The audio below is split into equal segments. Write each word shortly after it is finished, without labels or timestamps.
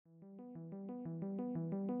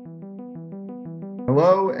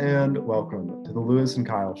Hello and welcome to the Lewis and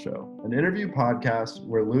Kyle Show, an interview podcast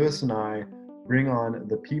where Lewis and I bring on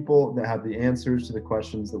the people that have the answers to the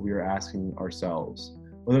questions that we are asking ourselves.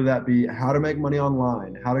 Whether that be how to make money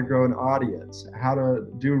online, how to grow an audience, how to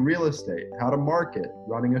do real estate, how to market,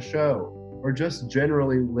 running a show, or just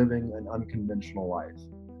generally living an unconventional life.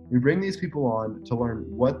 We bring these people on to learn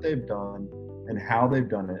what they've done and how they've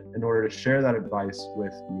done it in order to share that advice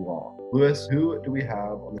with you all. Lewis, who do we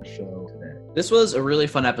have on the show today? This was a really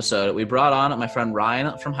fun episode. We brought on my friend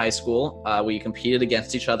Ryan from high school. We competed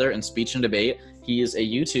against each other in speech and debate. He is a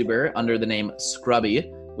YouTuber under the name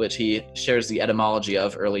Scrubby, which he shares the etymology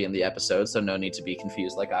of early in the episode, so no need to be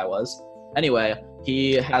confused like I was. Anyway,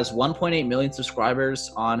 he has 1.8 million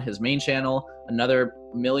subscribers on his main channel, another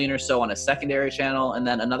million or so on his secondary channel, and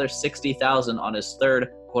then another 60,000 on his third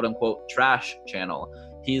quote-unquote trash channel.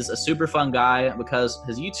 He's a super fun guy because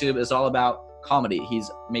his YouTube is all about comedy. He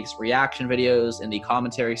makes reaction videos in the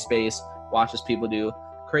commentary space, watches people do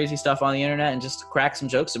crazy stuff on the internet, and just cracks some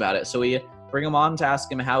jokes about it. So we bring him on to ask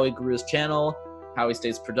him how he grew his channel, how he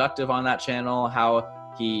stays productive on that channel,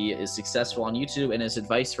 how he is successful on YouTube, and his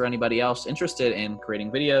advice for anybody else interested in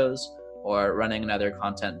creating videos or running another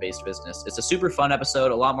content-based business. It's a super fun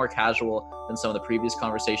episode, a lot more casual than some of the previous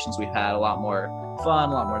conversations we've had, a lot more fun,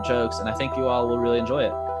 a lot more jokes, and I think you all will really enjoy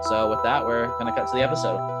it. So with that, we're gonna cut to the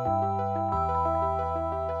episode.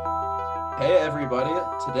 Hey everybody,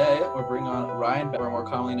 today we're bringing on Ryan, more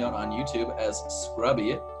commonly known on YouTube as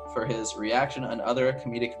Scrubby, for his reaction and other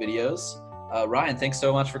comedic videos. Ryan, thanks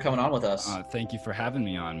so much for coming on with us. Thank you for having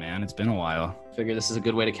me on, man. It's been a while. Figure this is a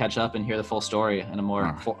good way to catch up and hear the full story in a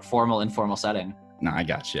more formal, informal setting. No, I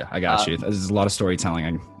got you. This is a lot of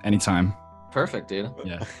storytelling anytime. Perfect, dude.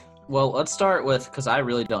 Yeah. Well, let's start with, because I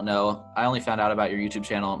really don't know. I only found out about your YouTube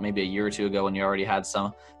channel maybe a year or two ago when you already had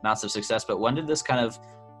some massive success. But when did this kind of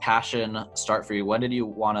passion start for you? When did you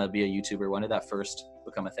want to be a YouTuber? When did that first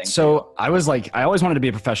become a thing? So I was like, I always wanted to be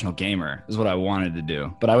a professional gamer is what I wanted to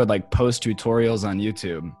do, but I would like post tutorials on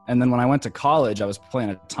YouTube. And then when I went to college, I was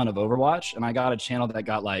playing a ton of Overwatch, and I got a channel that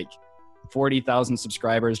got like 40,000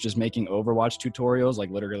 subscribers just making Overwatch tutorials,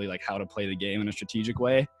 like literally like how to play the game in a strategic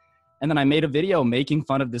way. And then I made a video making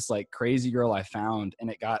fun of this like crazy girl I found, and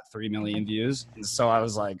it got 3 million views. And so I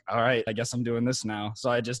was like, all right, I guess I'm doing this now. So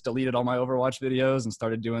I just deleted all my Overwatch videos and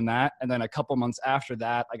started doing that. And then a couple months after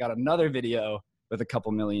that, I got another video with a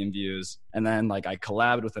couple million views. And then like I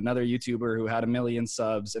collabed with another YouTuber who had 1 million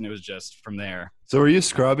subs, and it was just from there. So were you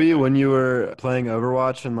Scrubby when you were playing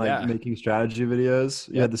Overwatch and making strategy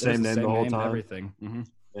videos? You had the same name the whole time? Everything. Mm-hmm.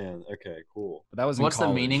 Man, okay, cool. But that was What's the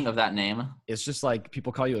meaning of that name? It's just like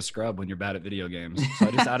people call you a scrub when you're bad at video games. So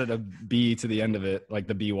I just added a B to the end of it, like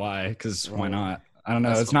the BY, because why not? I don't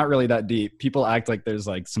know. It's not really that deep. People act like there's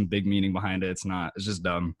like some big meaning behind it. It's not. It's just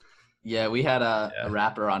dumb. Yeah, we had a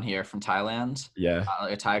rapper on here from Thailand. Yeah.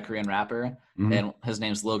 A Thai Korean rapper. Mm-hmm. And his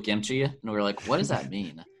name's Lil Kimchi. And we were like, what does that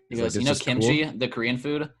mean? He goes, you know kimchi, cool? The Korean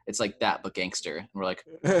food? It's like that, but gangster. And we're like,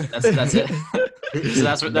 that's it.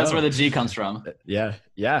 So that's where the G comes from.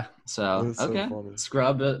 Yeah. So, okay.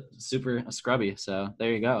 Scrub, super scrubby. So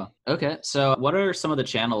there you go. Okay. So what are some of the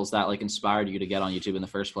channels that like inspired you to get on YouTube in the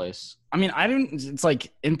first place? I mean, it's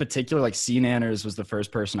like in particular, like C Nanners was the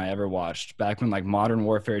first person I ever watched back when like Modern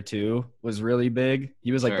Warfare 2 was really big.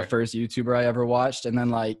 He was like the first YouTuber I ever watched. And then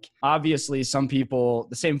like, obviously some people,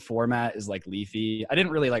 the same format is like Leafy. I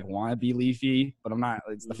didn't really like want to be Leafy, but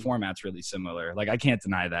the format's really similar. Like I can't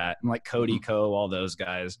deny that. I'm like Cody Co, all those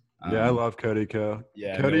guys. Yeah, I love Cody Co.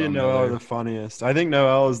 Yeah, Cody and Noel are the funniest. I think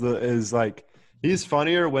Noel is like he's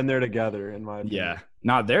funnier when they're together, in my opinion. Yeah.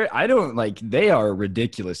 They are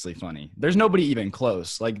ridiculously funny. There's nobody even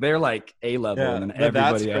close. Like they're like A-level, and then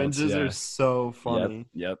everybody else. Are so funny.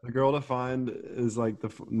 Yep. The Girl to Find is like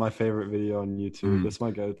my favorite video on YouTube. That's my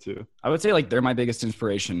go-to. I would say like they're my biggest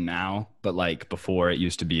inspiration now, but like before it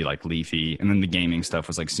used to be like Leafy, and then the gaming stuff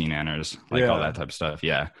was like C Nanners, like all that type of stuff.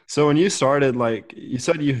 Yeah. So when you started, like you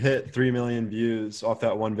said, you hit 3 million views off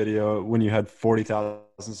that one video when you had 40,000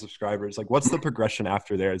 subscribers. Like what's the progression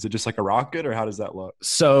after there? Is it just like a rocket, or how does that look?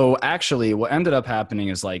 So actually what ended up happening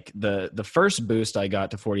is like the first boost I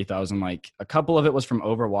got to 40,000, like a couple of it was from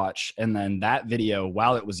Overwatch. And then that video,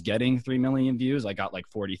 while it was getting 3 million views, I got like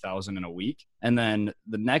 40,000 in a week. And then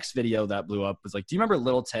the next video that blew up was like, do you remember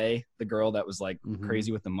Lil Tay, the girl that was like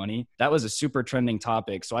crazy with the money? That was a super trending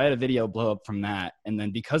topic. So I had a video blow up from that. And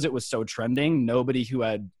then because it was so trending, nobody who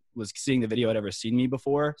was seeing the video had ever seen me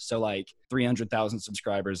before. So like 300,000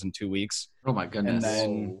 subscribers in 2 weeks. Oh my And goodness.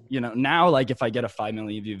 then, now like if I get a 5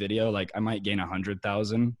 million view video, like I might gain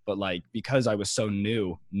 100,000, but like because I was so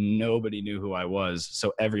new, nobody knew who I was.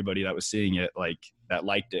 So everybody that was seeing it, like that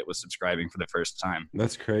liked it, was subscribing for the first time.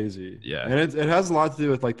 That's crazy. Yeah. And it has a lot to do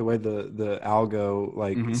with like the way the algo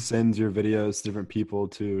like sends your videos to different people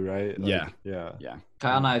too, right? Like, yeah.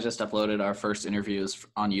 Kyle and I just uploaded our first interviews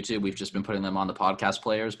on YouTube. We've just been putting them on the podcast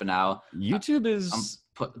players, but now YouTube is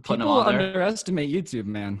putting them people on there. Underestimate YouTube,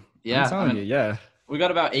 man. Yeah, I'm telling you, yeah. We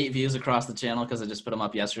got about 8 views across the channel because I just put them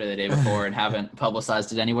up yesterday, the day before, and haven't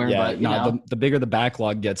publicized it anywhere. Yeah, but the bigger the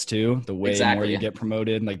backlog gets too, the way more you get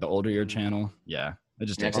promoted, like the older your channel. Yeah, it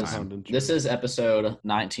just takes time. This is episode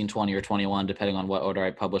 19, 20, or 21, depending on what order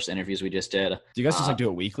I published the interviews we just did. Do you guys just like do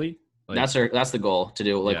it weekly? That's the goal, to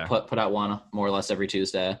do put out one more or less every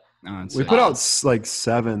Tuesday. We put out like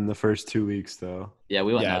 7 the first 2 weeks though. Yeah,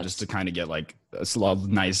 we went nuts. Just to kind of get like a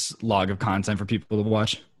nice log of content for people to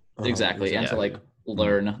watch. Exactly, and to like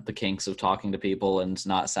learn the kinks of talking to people and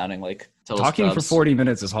not sounding like total talking scrubs. For 40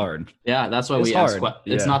 minutes is hard. Yeah, that's why we ask.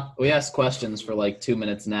 We ask questions for like 2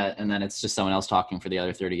 minutes net, and then it's just someone else talking for the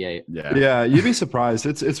other 38. Yeah, you'd be surprised.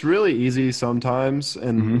 It's really easy sometimes,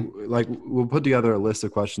 and like we'll put together a list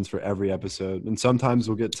of questions for every episode, and sometimes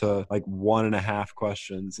we'll get to like 1.5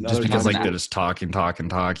 questions. And just because like they just talk.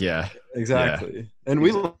 Yeah, exactly. Yeah. And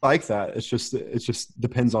we like that. It just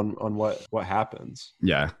depends on what happens.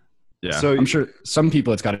 Yeah. So I'm sure some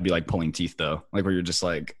people it's got to be like pulling teeth though, like where you're just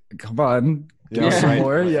like, come on, give us some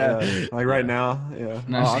more. Yeah. Like right now. Yeah.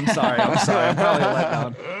 No, I'm sorry. I'm probably let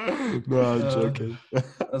down. No, I'm joking.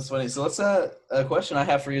 That's funny. So let's a question I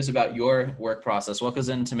have for you is about your work process. What goes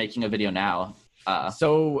into making a video now?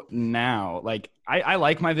 So now, like, I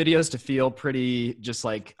like my videos to feel pretty just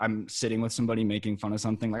like I'm sitting with somebody making fun of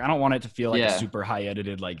something. Like, I don't want it to feel like a super high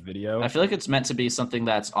edited like video. I feel like it's meant to be something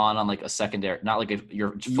that's on like a secondary, not like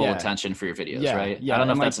your full attention for your videos, right? Yeah. I don't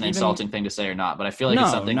know if that's an insulting thing to say or not, but I feel like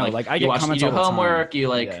it's something like I get comments, you do homework, you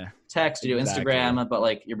like text, you do Instagram, but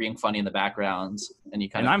like you're being funny in the backgrounds and you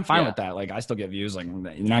kind of. And I'm fine with that. Like, I still get views. Like,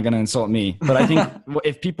 you're not gonna insult me. But I think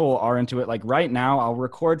if people are into it, like right now, I'll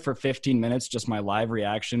record for 15 minutes just my live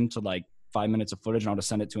reaction to like 5 minutes of footage, and I'll just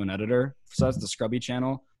send it to an editor. So that's the Scrubby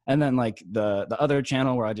channel. And then like the other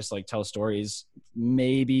channel where I just like tell stories,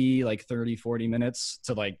 maybe like 30, 40 minutes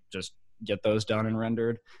to like just get those done and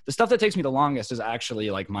rendered. The stuff that takes me the longest is actually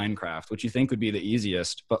like Minecraft, which you think would be the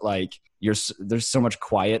easiest, but like there's so much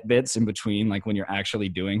quiet bits in between, like when you're actually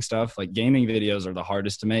doing stuff. Like gaming videos are the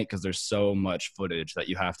hardest to make because there's so much footage that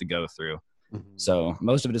you have to go through. So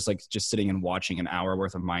most of it is like just sitting and watching an hour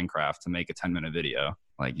worth of Minecraft to make a 10-minute video.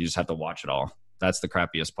 Like you just have to watch it all. That's the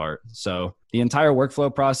crappiest part. So the entire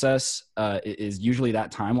workflow process is usually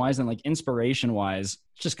that time-wise, and like inspiration-wise,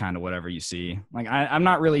 just kind of whatever you see. Like I'm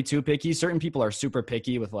not really too picky. Certain people are super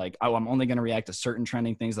picky with like, oh, I'm only going to react to certain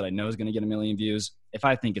trending things that I know is going to get 1 million views. If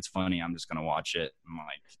I think it's funny, I'm just going to watch it. I'm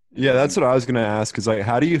like, yeah, that's what I was going to ask. Is like,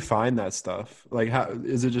 how do you find that stuff? Like, how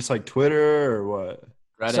is it just like Twitter or what?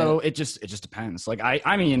 Reddit. So it just depends. Like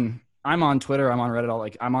I mean, I'm on Twitter, I'm on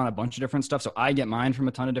Reddit, I'm on a bunch of different stuff. So I get mine from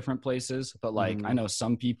a ton of different places. But like I know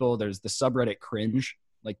some people, there's the subreddit cringe.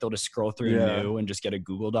 Like they'll just scroll through new and just get a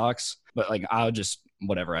Google Docs. But like I'll just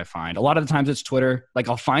whatever I find. A lot of the times it's Twitter. Like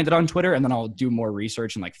I'll find it on Twitter and then I'll do more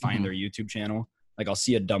research and like find their YouTube channel. Like I'll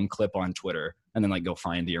see a dumb clip on Twitter and then like go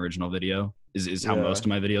find the original video. Is how most of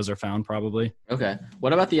my videos are found, probably. Okay.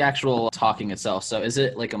 What about the actual talking itself? So is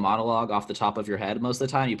it like a monologue off the top of your head most of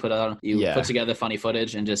the time? You put together funny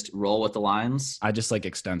footage and just roll with the lines? I just like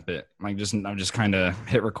extemp it. Like I'm just kind of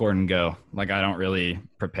hit record and go. Like I don't really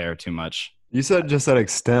prepare too much. You said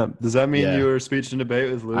extemp. Does that mean you were speech and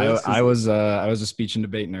debate with Lewis? I was a speech and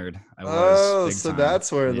debate nerd. So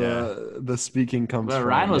that's where the speaking comes from.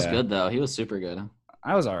 Ryan was good though. He was super good.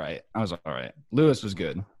 I was all right. Lewis was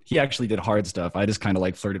good. He actually did hard stuff. I just kind of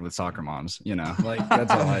like flirted with soccer moms, like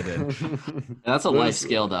that's all I did. That's a life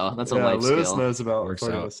skill though. That's a life Lewis skill. Knows about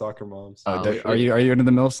flirting with soccer moms. Are you into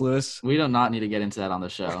the MILFs, Lewis? We do not need to get into that on the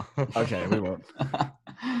show. Okay, we won't.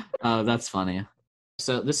 Oh, that's funny.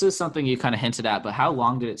 So this is something you kind of hinted at, but how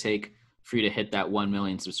long did it take for you to hit that 1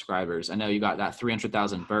 million subscribers? I know you got that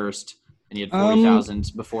 300,000 burst and you had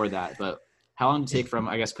 40,000 before that, but how long did it take from,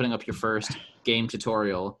 I guess, putting up your first game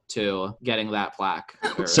tutorial to getting that plaque?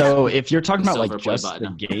 So if you're talking about like just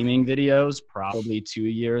the gaming videos, probably 2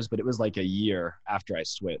 years, but it was like a year after I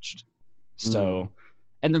switched. So,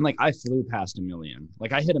 and then like I flew past 1 million.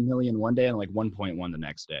 Like I hit 1 million one day and like 1.1 the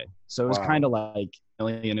next day. So it was kind of like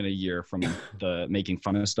 1 million in a year from the making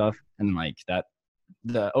fun of stuff. And then like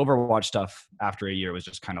the Overwatch stuff after a year was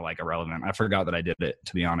just kind of like irrelevant. I forgot that I did it,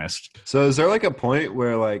 to be honest. So is there like a point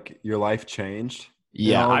where like your life changed?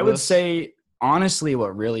 Yeah, I would say honestly,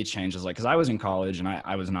 what really changed is like, because I was in college and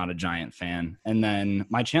I was not a giant fan. And then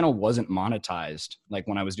my channel wasn't monetized. Like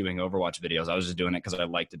when I was doing Overwatch videos, I was just doing it because I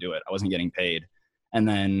liked to do it. I wasn't getting paid. And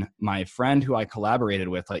then my friend who I collaborated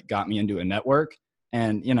with like got me into a network.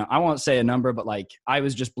 And, you know, I won't say a number, but like I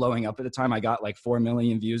was just blowing up at the time. I got like 4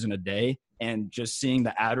 million views in a day. And just seeing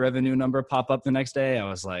the ad revenue number pop up the next day, I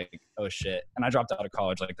was like, oh shit. And I dropped out of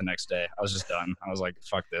college like the next day. I was just done. I was like,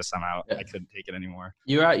 fuck this. I'm out. I couldn't take it anymore.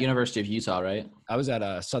 You were at University of Utah, right? I was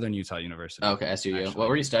at Southern Utah University. Okay, SUU. Actually, what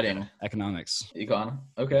were you studying? Economics. Econ.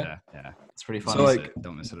 Okay. Yeah. It's pretty fun. So like,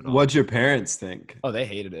 don't miss it at all. What'd your parents think? Oh, they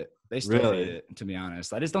hated it. They still hate it, to be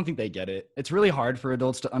honest. I just don't think they get it. It's really hard for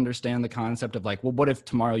adults to understand the concept of like, well, what if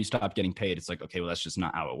tomorrow you stop getting paid? It's like, okay, well, that's just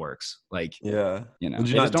not how it works. Like, yeah, you know, did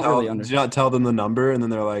you not tell them the number? And then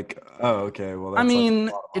they're like, oh, okay, well, that's I mean,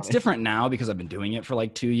 like it's different now because I've been doing it for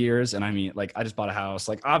like 2 years. And I mean, like, I just bought a house.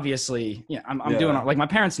 Like, obviously, I'm doing, like, my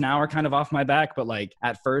parents now are kind of off my back, but like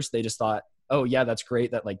at first they just thought, oh yeah, that's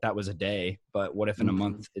great that like that was a day, but what if in a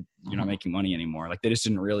month you're not making money anymore? Like they just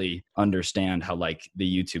didn't really understand how like the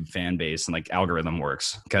YouTube fan base and like algorithm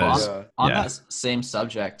works. Because on that same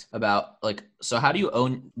subject about like, so how do you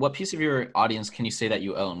own, what piece of your audience can you say that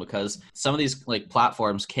you own? Because some of these like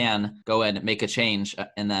platforms can go in and make a change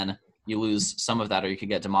and then you lose some of that, or you could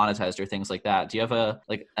get demonetized or things like that. Do you have a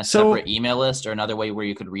separate email list or another way where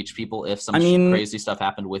you could reach people if some crazy stuff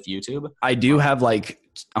happened with YouTube? I do have like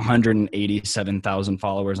 187,000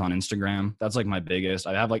 followers on Instagram. That's like my biggest.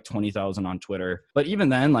 I have like 20,000 on Twitter. But even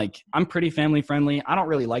then, like I'm pretty family friendly. I don't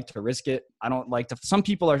really like to risk it. I don't like to, some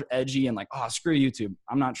people are edgy and like, oh, screw YouTube.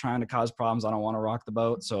 I'm not trying to cause problems. I don't want to rock the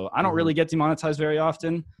boat. So I don't really get demonetized very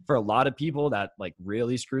often. For a lot of people that like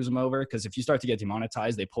really screws them over. Because if you start to get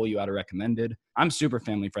demonetized, they pull you out of recommended. I'm super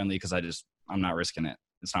family friendly because I'm not risking it.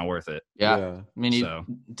 It's not worth it. Yeah. I mean, you've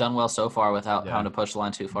done well so far without having to push the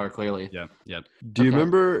line too far, clearly. Yeah. Do you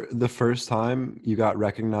remember the first time you got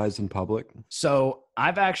recognized in public? So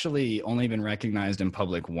I've actually only been recognized in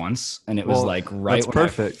public once. And it was like right when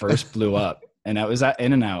I first blew up. And I was at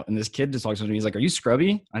In-N-Out. And this kid just walks up to me. He's like, are you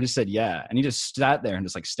Scrubby? I just said, yeah. And he just sat there and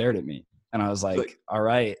just like stared at me. And I was like, all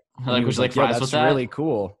right. Like, was like, yeah, that's really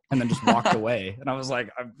cool. And then just walked away. And I was like,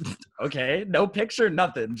 okay, no picture,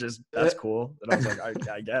 nothing. Just, that's cool. And I was like,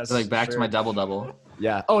 I guess. Like back to my double.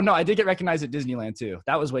 Yeah. Oh, no, I did get recognized at Disneyland too.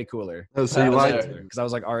 That was way cooler. Oh, so you liked it? Because I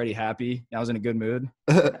was like already happy. I was in a good mood.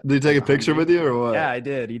 Did he take a picture with you or what? Yeah, I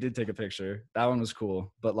did. He did take a picture. That one was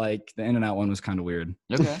cool. But like the In-N-Out one was kind of weird.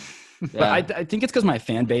 Okay. But I think it's because my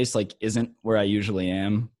fan base like isn't where I usually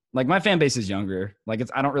am. Like my fan base is younger. Like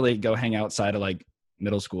I don't really go hang outside of like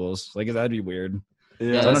middle schools. Like that'd be weird.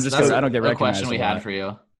 Yeah, I don't get recognized. The question we had for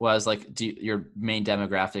you was like, your main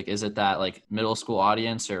demographic, is it that like middle school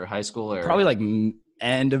audience or high school or probably like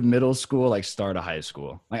end of middle school, like start of high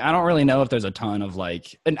school. Like I don't really know if there's a ton of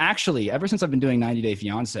like, and actually ever since I've been doing 90 Day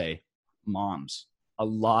Fiance, moms, a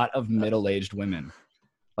lot of middle-aged women.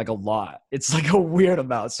 Like a lot. It's like a weird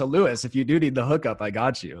amount. So Lewis, if you do need the hookup, I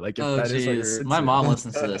got you. Like, if is my mom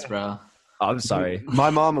listens to this, bro. Oh, I'm sorry. My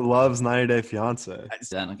mom loves 90 Day Fiance.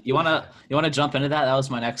 You wanna jump into that? That was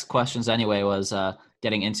my next questions anyway. Was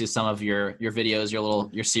getting into some of your videos,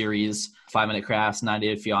 your series, 5-Minute Crafts,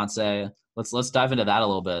 90 Day Fiance. Let's dive into that a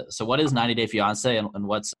little bit. So, what is 90 Day Fiance, and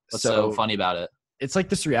what's so funny about it? It's like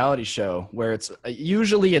this reality show where it's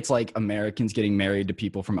usually like Americans getting married to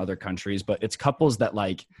people from other countries, but it's couples that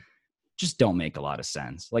like just don't make a lot of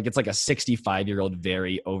sense. Like it's like a 65-year-old,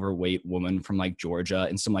 very overweight woman from like Georgia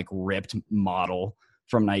and some like ripped model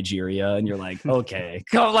from Nigeria. And you're like, okay,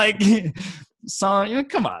 come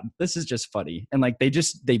on. This is just funny. And like,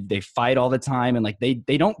 they fight all the time. And like, they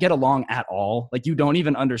don't get along at all. Like you don't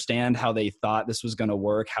even understand how they thought this was going to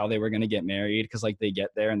work, how they were going to get married. Cause like they get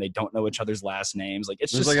there and they don't know each other's last names. Like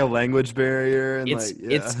it's There's just like a language barrier. And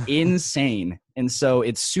it's insane. And so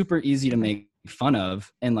it's super easy to make fun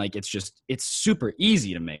of. And like, it's super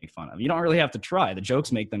easy to make fun of. You don't really have to try. The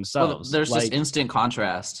jokes make themselves. Well, there's like, just instant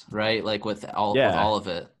contrast, right? Like with all of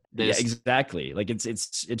it. Yeah, exactly. Like it's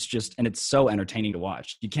just, and it's so entertaining to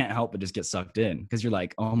watch. You can't help but just get sucked in because you're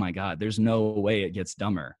like, oh my God, there's no way it gets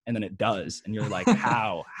dumber. And then it does. And you're like,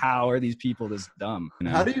 how are these people this dumb? You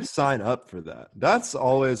know? How do you sign up for that? That's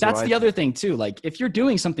the other thing too. Like if you're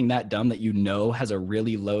doing something that dumb that you know has a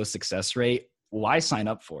really low success rate, why sign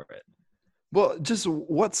up for it? Well, just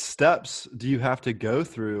what steps do you have to go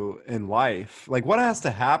through in life? Like what has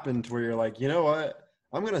to happen to where you're like, you know what?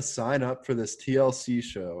 I'm going to sign up for this TLC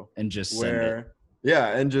show and just send it. Yeah.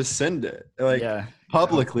 And just send it like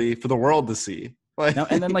publicly for the world to see. Like, No,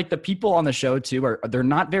 and then like the people on the show too they're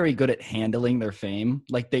not very good at handling their fame.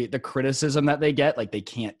 Like the criticism that they get, like they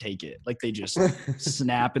can't take it. Like they just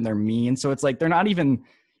snap and they're mean. So it's like they're not even,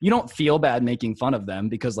 you don't feel bad making fun of them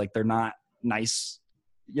because like they're not nice,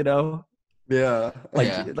 you know? yeah.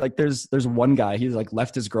 Like there's one guy, he's like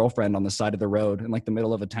left his girlfriend on the side of the road in like the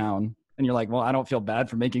middle of a town. And you're like, well, I don't feel bad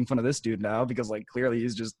for making fun of this dude now because like clearly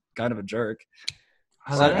he's just kind of a jerk.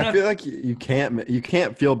 I feel like you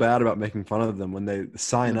can't feel bad about making fun of them when they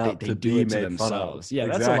sign up they to do be it to made fun of. themselves. Yeah,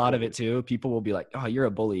 that's a lot of it too. People will be like, oh, you're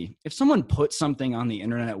a bully. If someone puts something on the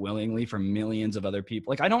internet willingly for millions of other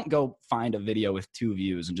people, like I don't go find a video with 2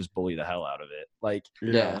 views and just bully the hell out of it. Like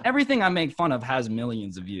everything I make fun of has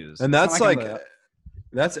millions of views. And that's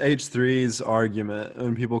that's H3's argument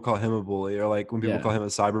when people call him a bully, or like when people call him a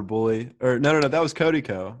cyber bully. Or no, that was Cody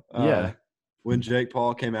Co. When Jake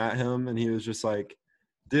Paul came at him and he was just like,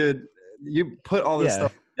 dude, you put all this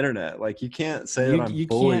stuff on the internet. Like, you can't say that I'm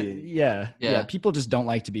bullying. Yeah. People just don't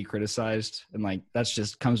like to be criticized. And, like, that's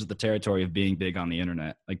just comes with the territory of being big on the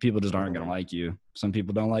internet. Like, people just aren't going to like you. Some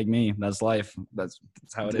people don't like me. That's life. That's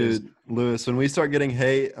how it is. Dude, Lewis, when we start getting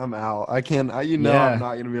hate, I'm out. I'm not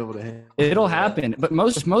going to be able to handle it. It'll happen. But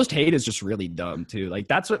most hate is just really dumb, too. Like,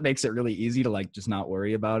 that's what makes it really easy to, like, just not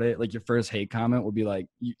worry about it. Like, your first hate comment will be like,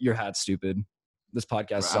 your hat's stupid. This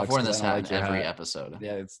podcast sucks. I've worn this hat like in every episode.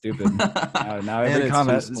 Yeah, it's stupid. now every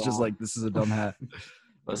comment is just like, this is a dumb hat.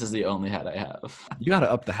 This is the only hat I have. You got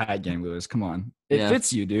to up the hat game, Lewis. Come on. It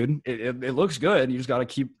fits you, dude. It looks good. You just got to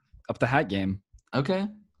keep up the hat game. Okay.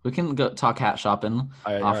 We can go talk hat shopping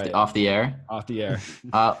off the air. Off the air.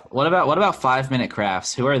 What about 5-minute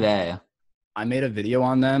crafts? Who are they? I made a video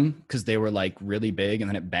on them because they were like really big and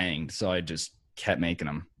then it banged. So I just kept making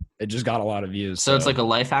them. It just got a lot of views. So it's like a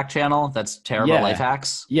life hack channel that's terrible life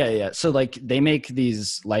hacks? Yeah. So like they make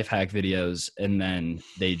these life hack videos and then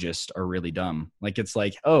they just are really dumb. Like it's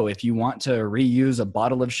like, oh, if you want to reuse a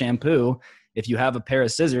bottle of shampoo, if you have a pair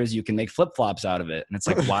of scissors, you can make flip-flops out of it. And it's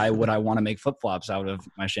like, why would I want to make flip-flops out of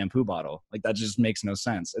my shampoo bottle? Like that just makes no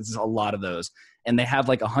sense. It's a lot of those. And they have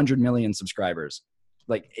like 100 million subscribers.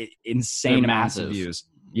 Like insane amounts of views.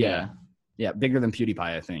 Yeah. Bigger than PewDiePie,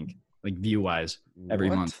 I think. Like view-wise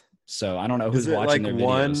every month. So I don't know who's watching their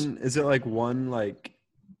videos. Is it like one like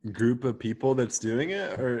group of people that's doing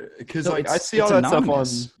it, or because so like I see all that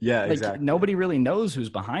anonymous. Stuff on? Yeah, like, exactly. Nobody really knows who's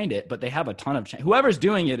behind it, but they have a ton of whoever's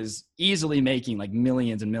doing it is easily making like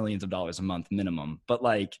millions and millions of dollars a month minimum. But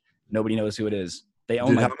like nobody knows who it is. They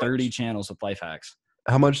own like 30 channels with life hacks.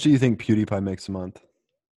 How much do you think PewDiePie makes a month?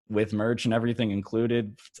 With merch and everything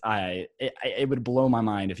included, it would blow my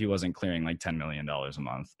mind if he wasn't clearing like $10 million a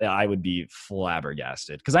month. I would be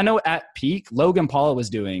flabbergasted because I know at peak Logan Paul was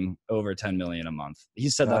doing over 10 million a month. He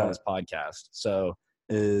said that on his podcast. So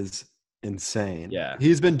is insane. Yeah,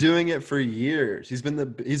 he's been doing it for years. He's been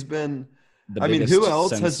I mean, who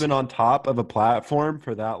else has been on top of a platform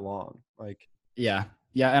for that long? Like, yeah,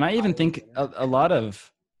 and I even think a lot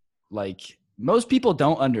of like. Most people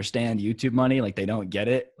don't understand YouTube money. Like they don't get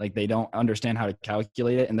it. Like they don't understand how to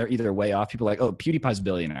calculate it. And they're either way off. People are like, oh, PewDiePie's a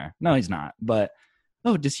billionaire. No, he's not. But,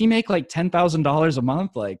 oh, does he make like $10,000 a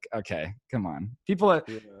month? Like, okay, come on.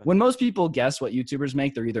 When most people guess what YouTubers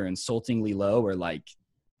make, they're either insultingly low or like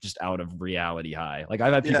just out of reality high. Like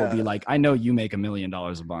I've had people be like, I know you make $1 million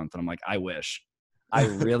a month. And I'm like, I wish. I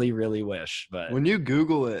really, really wish. But when you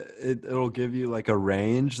Google it, it'll give you like a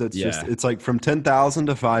range that's just it's like from 10,000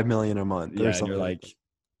 to 5 million a month. Yeah, and you're like,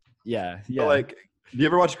 yeah. But like, do you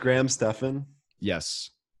ever watch Graham Stephan? Yes,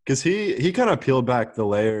 because he kind of peeled back the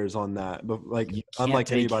layers on that, but like unlike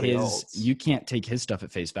anybody else, you can't take his stuff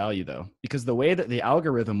at face value though, because the way that the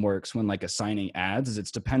algorithm works when like assigning ads is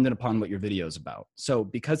it's dependent upon what your video is about. So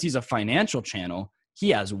because he's a financial channel,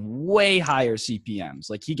 he has way higher CPMs.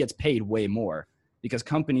 Like he gets paid way more. Because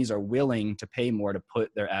companies are willing to pay more to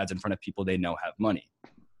put their ads in front of people they know have money.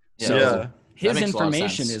 So his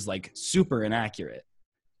information is like super inaccurate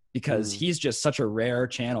because he's just such a rare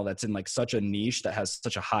channel that's in like such a niche that has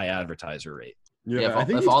such a high advertiser rate. Yeah,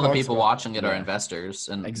 if all the people watching it are investors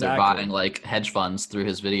and they're buying like hedge funds through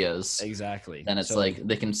his videos. Exactly. Then it's like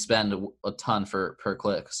they can spend a ton per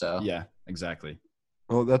click. So yeah, exactly.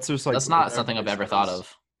 Well, that's just like that's not something I've ever thought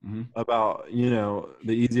of. About the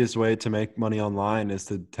easiest way to make money online is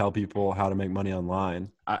to tell people how to make money online.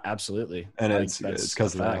 Absolutely, and it's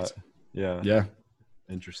because of that. Yeah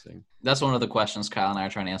Interesting. That's one of the questions Kyle and I are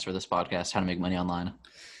trying to answer for this podcast: how to make money online.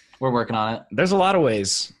 We're working on it. There's a lot of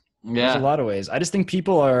ways. There's a lot of ways. I just think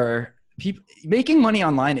people making money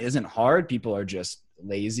online isn't hard. People are just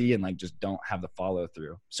lazy and like just don't have the follow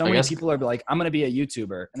through. So many people are like, I'm going to be a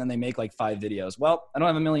YouTuber, and then they make like 5 videos. Well, I don't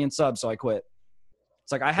have 1 million subs, so I quit.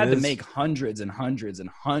 It's like I had to make hundreds and hundreds and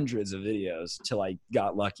hundreds of videos till I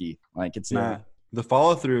got lucky. Like it's not. The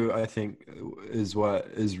follow through, I think, is what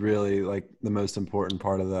is really like the most important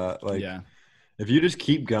part of that. Like, if you just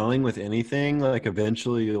keep going with anything, like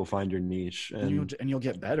eventually you'll find your niche and you'll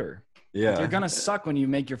get better. Yeah. Like, you're going to suck when you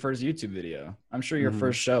make your first YouTube video. I'm sure your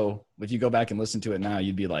first show, if you go back and listen to it now,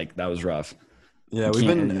 you'd be like, that was rough. Yeah, we've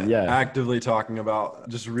been actively talking about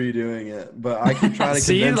just redoing it, but I keep trying to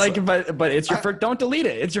see, like, but it's your first. Don't delete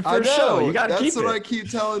it. It's your first show. You got to keep it. That's what I keep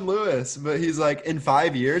telling Lewis, but he's like, in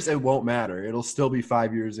 5 years, it won't matter. It'll still be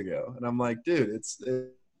 5 years ago, and I'm like, dude, it's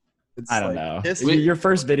I don't know. Your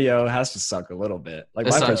first video has to suck a little bit. Like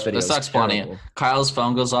my first video, it sucks plenty. Kyle's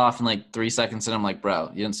phone goes off in like 3 seconds, and I'm like, bro,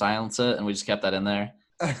 you didn't silence it, and we just kept that in there.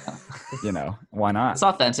 You know, why not? It's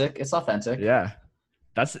authentic. It's authentic. Yeah.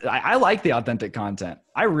 I like the authentic content.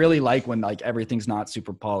 I really like when like everything's not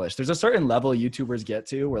super polished. There's a certain level YouTubers get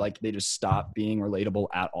to where like they just stop being relatable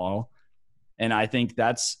at all. And I think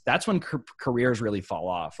that's when careers really fall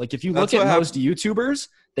off. Like if you look at most YouTubers,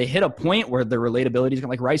 they hit a point where their relatability is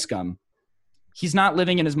like Rice Gum. He's not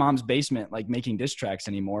living in his mom's basement, like making diss tracks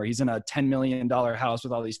anymore. He's in a $10 million house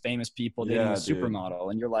with all these famous people dating a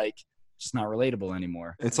supermodel. And you're like, just not relatable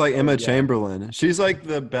anymore. It's like Emma Chamberlain. She's like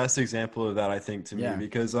the best example of that, I think, to me,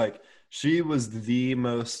 because like she was the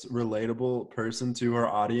most relatable person to her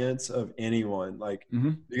audience of anyone. Like,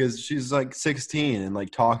 because she's like 16 and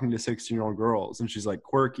like talking to 16-year-old girls, and she's like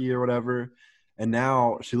quirky or whatever. And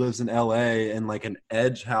now she lives in LA in like an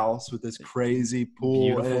edge house with this crazy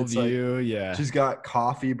pool. Beautiful view. Like, she's got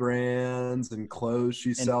coffee brands and clothes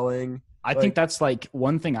she's selling. I think that's like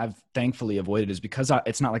one thing I've thankfully avoided is because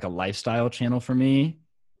it's not like a lifestyle channel for me.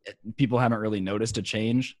 People haven't really noticed a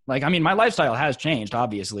change. Like, I mean, my lifestyle has changed,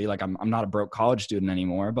 obviously. Like I'm not a broke college student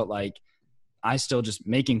anymore, but like I still just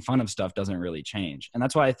making fun of stuff doesn't really change. And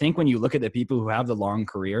that's why I think when you look at the people who have the long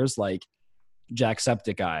careers, like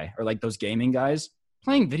Jacksepticeye or like those gaming guys,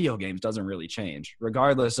 playing video games doesn't really change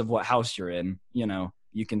regardless of what house you're in. You know,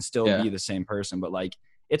 you can still be the same person, but like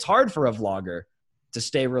it's hard for a vlogger to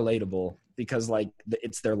stay relatable because like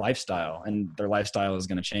it's their lifestyle and their lifestyle is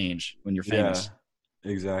going to change when you're famous.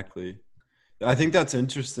 Yeah, exactly. I think that's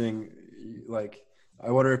interesting. Like,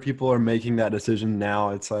 I wonder if people are making that decision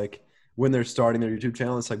now. It's like when they're starting their YouTube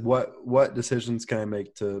channel, it's like, what decisions can I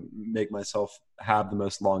make to make myself have the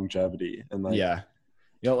most longevity? And like,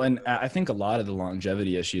 and I think a lot of the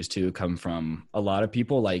longevity issues too come from a lot of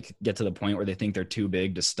people like get to the point where they think they're too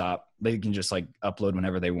big to stop. They can just like upload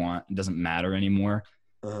whenever they want. It doesn't matter anymore.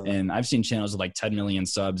 And I've seen channels with like 10 million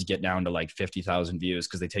subs get down to like 50,000 views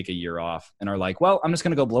because they take a year off and are like, well, I'm just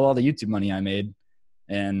going to go blow all the YouTube money I made.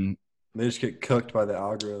 And they just get cooked by the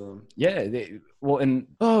algorithm. Yeah.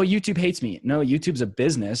 YouTube hates me. No, YouTube's a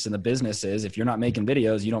business, and the business is if you're not making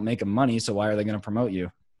videos, you don't make them money. So why are they going to promote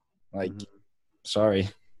you? Like, sorry.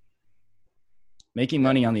 Making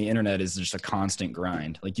money on the internet is just a constant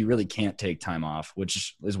grind. Like you really can't take time off,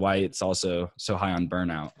 which is why it's also so high on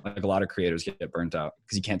burnout. Like a lot of creators get burnt out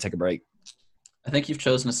because you can't take a break. I think you've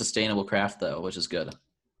chosen a sustainable craft though, which is good.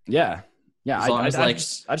 Yeah. I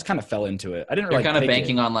just kind of fell into it. I didn't really. You're kind of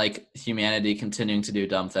banking on like humanity continuing to do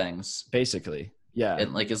dumb things. Basically. Yeah.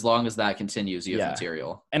 And like as long as that continues, you have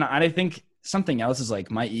material. And I think something else is like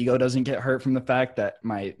my ego doesn't get hurt from the fact that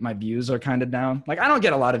my views are kind of down. Like I don't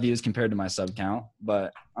get a lot of views compared to my sub count,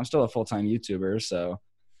 but I'm still a full-time YouTuber. So,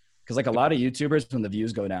 cause like a lot of YouTubers, when the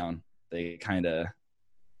views go down, they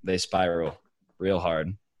spiral real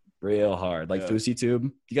hard. Like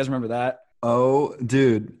FouseyTube. You guys remember that? Oh,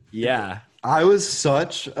 dude. Yeah. I was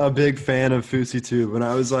such a big fan of FouseyTube when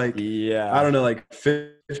I was like, I don't know, like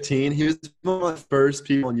 15. He was one of the first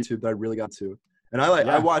people on YouTube that I really got to. And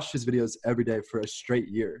I watched his videos every day for a straight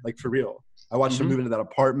year, like for real. I watched him move into that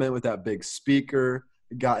apartment with that big speaker,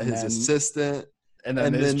 got his assistant. And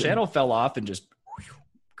then his channel fell off and just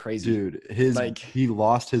crazy. Dude, he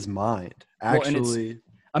lost his mind. Actually.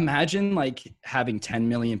 Imagine like having 10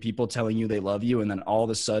 million people telling you they love you, and then all of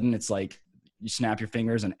a sudden it's like you snap your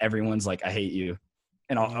fingers and everyone's like, I hate you.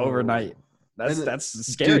 And overnight. That's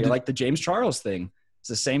scary. Like the James Charles thing. It's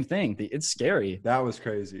the same thing. It's scary. That was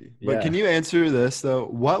crazy. But can you answer this, though?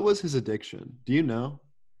 What was his addiction? Do you know?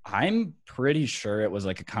 I'm pretty sure it was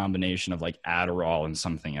like a combination of like Adderall and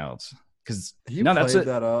something else. Because he played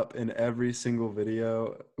that up in every single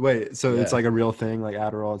video. Wait, so it's like a real thing, like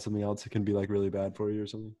Adderall and something else? It can be like really bad for you or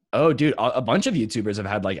something? Oh, dude, a bunch of YouTubers have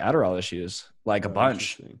had like Adderall issues, like a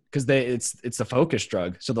bunch. Because it's a focus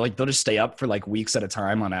drug. So they'll just stay up for like weeks at a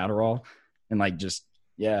time on Adderall and like just,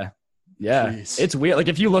 Jeez. It's weird. Like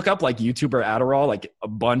if you look up like YouTuber Adderall, like a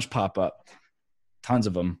bunch pop up, tons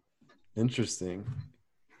of them. Interesting.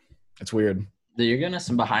 It's weird. You're getting us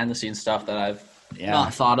some behind the scenes stuff that I've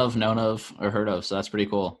not thought of, known of, or heard of. So that's pretty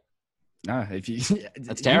cool. No, if you,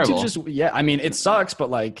 that's terrible. I mean, it sucks, but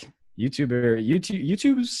like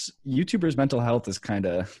YouTuber's mental health is kind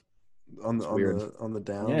of on the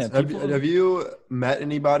downs. Yeah, have you met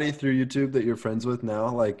anybody through YouTube that you're friends with now?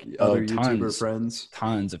 Like other YouTuber friends?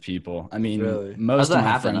 Tons of people. I mean, really? Most of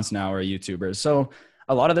my friends now are YouTubers. So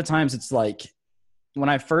a lot of the times it's like when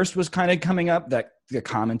I first was kind of coming up, that the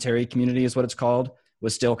commentary community is what it's called,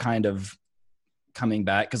 was still kind of coming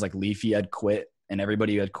back because like Leafy had quit and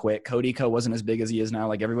everybody had quit. Codyco wasn't as big as he is now.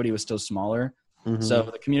 Like everybody was still smaller. Mm-hmm. So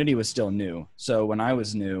the community was still new. So when I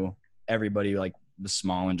was new, everybody like was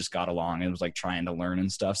small and just got along and was like trying to learn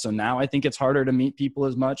and stuff. So now I think it's harder to meet people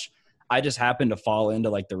as much. I just happened to fall into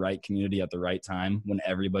like the right community at the right time when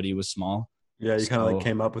everybody was small. Yeah, you kind of like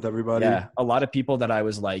came up with everybody. Yeah, a lot of people that I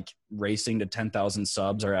was like racing to 10,000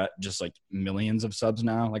 subs are at just like millions of subs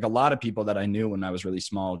now. Like a lot of people that I knew when I was really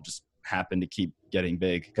small just happened to keep getting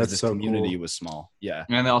big because this community was small. Yeah,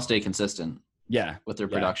 and they all stay consistent. Yeah, with their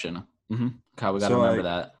production. Mm-hmm. God, we got to remember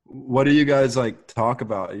that. What do you guys like talk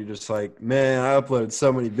about? You're just like, man, I uploaded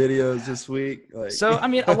so many videos this week. Like, so I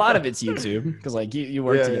mean, a lot of it's YouTube because like you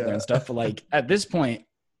work together and stuff. But like at this point,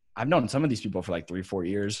 I've known some of these people for like 3-4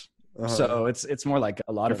 years. So it's more like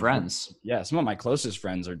a lot of friends. Yeah, some of my closest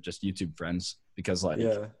friends are just YouTube friends because like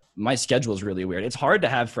my schedule is really weird. It's hard to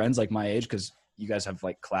have friends like my age because you guys have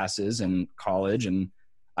like classes and college, and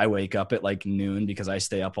I wake up at like noon because I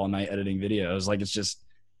stay up all night editing videos. Like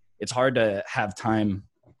it's hard to have time,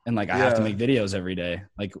 and like I have to make videos every day.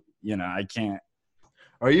 Like, you know, I can't.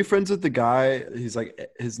 Are you friends with the guy? He's like,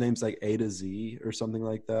 his name's like A to Z or something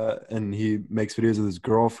like that, and he makes videos with his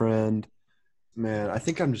girlfriend. Man, I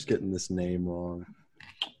think I'm just getting this name wrong.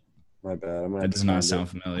 My bad. That does not sound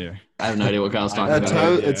familiar. I have no idea what Kyle's talking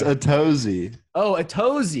about. It's Atozy. Oh,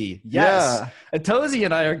 Atozy. Yes. Yeah. Atozy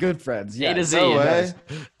and I are good friends. Yeah. A to Z. No way.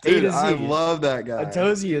 Dude, A to Z. I love that guy.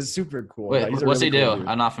 Atozy is super cool. Wait, what's he do? Dude.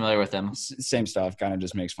 I'm not familiar with him. Same stuff. Kind of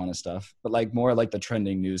just makes fun of stuff. But like more like the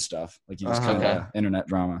trending news stuff. Like he just kind of internet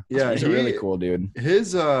drama. Yeah. He's a really cool dude.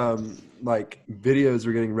 His like videos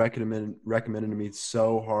were getting recommended to me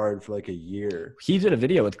so hard for like a year. He did a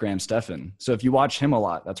video with Graham Stephan. So if you watch him a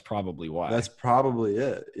lot, that's probably why. That's probably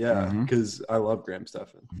it. Yeah. Because I love Graham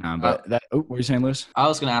Stephan. But what were you saying, Lewis? I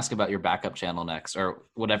was going to ask about your backup channel next, or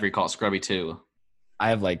whatever you call it, Scrubby 2. I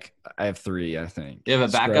have 3, I think. You have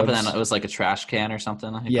a backup, and then it was like a trash can or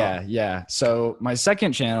something? Yeah. So my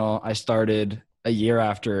second channel, I started a year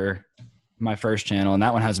after my first channel, and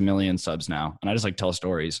that one has 1 million subs now. And I just like tell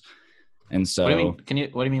stories. And so, what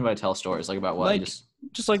do you mean by tell stories? Like about what? Like,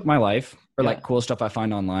 just like my life or like cool stuff I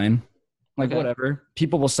find online, like whatever.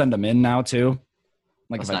 People will send them in now too.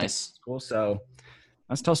 Like that's if I nice. think it's cool. So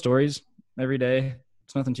I just tell stories every day.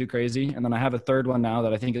 It's nothing too crazy. And then I have a third one now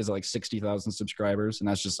that I think is like 60,000 subscribers. And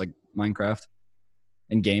that's just like Minecraft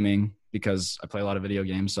and gaming because I play a lot of video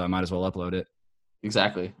games. So I might as well upload it.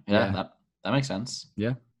 Exactly. Yeah. That makes sense.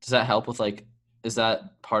 Yeah. Does that help with like, is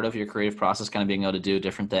that part of your creative process, kind of being able to do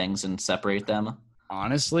different things and separate them?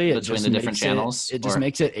 Honestly, between the different channels? It just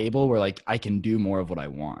makes it able where like I can do more of what I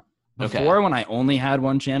want. Before, when I only had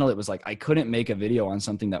one channel, it was like I couldn't make a video on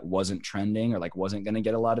something that wasn't trending or like wasn't going to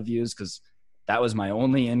get a lot of views because that was my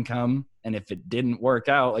only income. And if it didn't work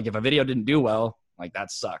out, like if a video didn't do well, like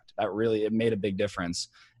that sucked. It made a big difference.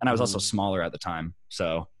 And I was also smaller at the time.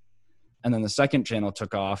 So, and then the second channel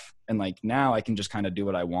took off, and like now I can just kind of do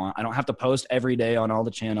what I want. I don't have to post every day on all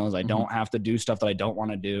the channels. I don't have to do stuff that I don't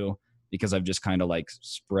want to do because I've just kind of like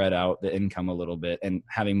spread out the income a little bit, and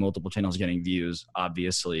having multiple channels getting views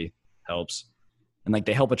obviously helps. And like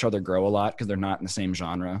they help each other grow a lot because they're not in the same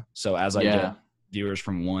genre. So as I get viewers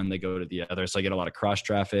from one, they go to the other. So I get a lot of cross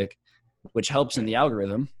traffic, which helps in the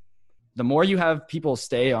algorithm. The more you have people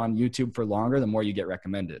stay on YouTube for longer, the more you get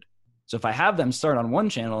recommended. So if I have them start on one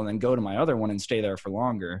channel and then go to my other one and stay there for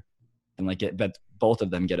longer, and like both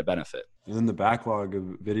of them get a benefit. And then the backlog of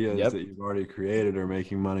videos that you've already created are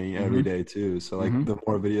making money every day too. So like the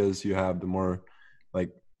more videos you have, the more like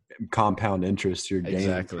compound interest you're gaining.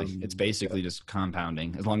 Exactly. It's basically just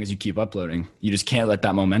compounding as long as you keep uploading. You just can't let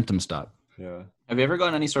that momentum stop. Yeah. Have you ever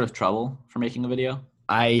gotten any sort of trouble for making a video?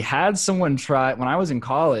 I had someone try, when I was in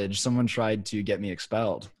college, someone tried to get me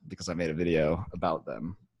expelled because I made a video about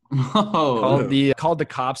them. Called the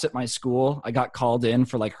cops at my school. I got called in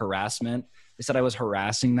for like harassment. They said I was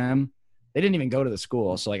harassing them. They didn't even go to the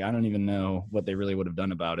school. So like, I don't even know what they really would have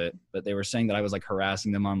done about it, but they were saying that I was like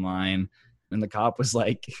harassing them online. And the cop was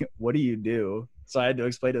like, what do you do? So I had to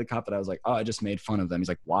explain to the cop that I was like, oh, I just made fun of them. He's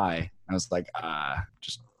like, why? I was like,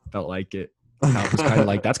 just felt like it. The cop was kind of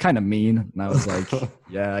like, that's kind of mean. And I was like,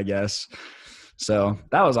 yeah, I guess. So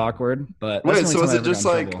that was awkward. But that's Wait, the only so time is I it ever got just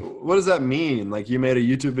in like, trouble. what does that mean? Like you made a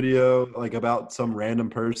YouTube video like about some random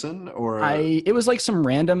person, or It was like some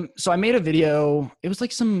random. So I made a video. It was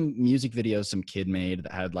like some music video some kid made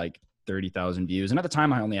that had like 30,000 views, and at the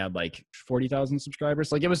time I only had like 40,000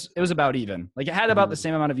 subscribers. Like it was about even. Like it had about the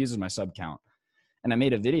same amount of views as my sub count. And I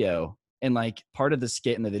made a video, and like part of the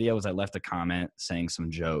skit in the video was I left a comment saying some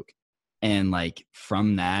joke. And like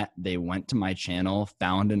from that, they went to my channel,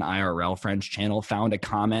 found an IRL friend's channel, found a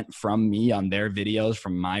comment from me on their videos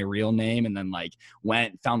from my real name, and then like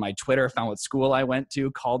found my Twitter, found what school I went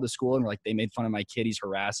to, called the school, and were like, they made fun of my kid, he's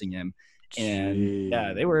harassing him. And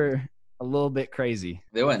yeah, they were a little bit crazy.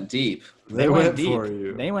 They went deep. They went deep. for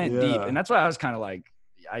you. They went deep. And that's why I was kind of like,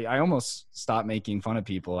 I almost stopped making fun of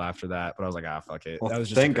people after that, but I was like, fuck it. Well, That was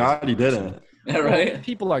just thank God you didn't. Yeah, right.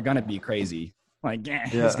 People are gonna be crazy. Like,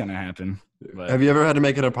 it's gonna happen. But Have you ever had to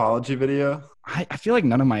make an apology video? I feel like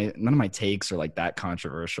none of my takes are like that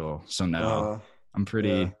controversial. So no, I'm pretty.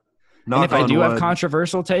 Yeah. And if I do have wood.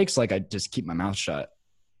 controversial takes, like I just keep my mouth shut.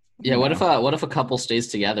 Yeah. What if a couple stays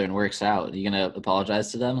together and works out? Are you gonna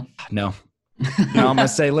apologize to them? No. No, I'm gonna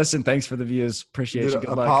say, listen, thanks for the views. Appreciate you. Good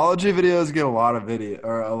luck. Apology videos get a lot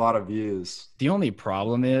of views. The only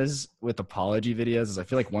problem is with apology videos is I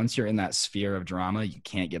feel like once you're in that sphere of drama, you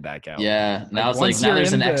can't get back out. Yeah. Now it's like now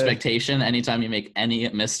there's an expectation anytime you make any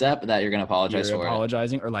misstep that you're gonna apologize for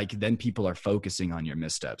apologizing, or like then people are focusing on your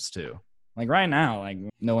missteps too. Like right now, like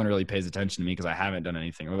no one really pays attention to me because I haven't done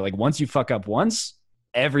anything. Or like once you fuck up once,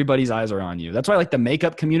 everybody's eyes are on you. That's why like the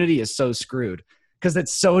makeup community is so screwed. Because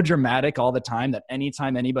it's so dramatic all the time that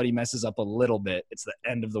anytime anybody messes up a little bit, it's the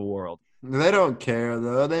end of the world. They don't care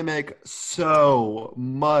though. They make so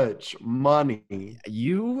much money.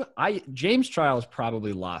 James Charles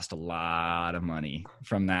probably lost a lot of money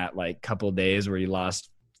from that like couple of days where he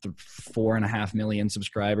lost 4.5 million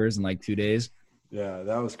subscribers in like 2 days. Yeah,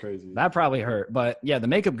 that was crazy. That probably hurt. But yeah, the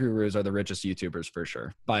makeup gurus are the richest YouTubers for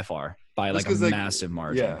sure, by far, by like a massive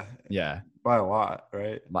margin. Yeah, by a lot,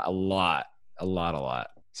 right? By a lot.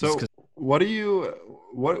 So what are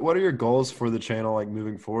your goals for the channel like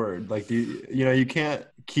moving forward? Like do you can't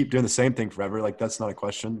keep doing the same thing forever. Like that's not a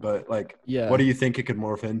question, but like what do you think it could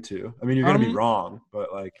morph into? I mean, you're gonna be wrong,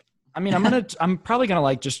 but like I mean, I'm probably gonna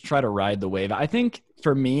like just try to ride the wave. I think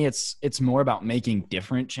for me it's more about making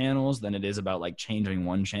different channels than it is about like changing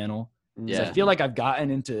one channel. Yeah. I feel like I've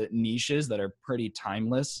gotten into niches that are pretty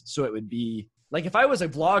timeless. So it would be like if I was a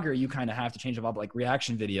vlogger, you kind of have to change them up. Like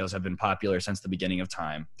reaction videos have been popular since the beginning of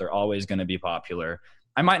time. They're always going to be popular.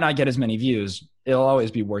 I might not get as many views. It'll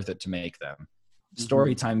always be worth it to make them.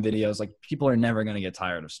 Story time videos, like people are never going to get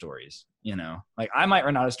tired of stories, you know? Like I might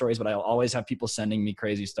run out of stories, but I'll always have people sending me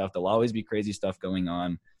crazy stuff. There'll always be crazy stuff going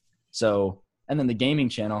on. So, and then the gaming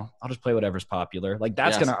channel, I'll just play whatever's popular. Like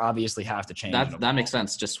that's going to obviously have to change. That makes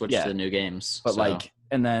sense. Just switch to the new games. But like,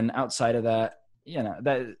 and then outside of that,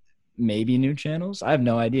 that maybe new channels. I have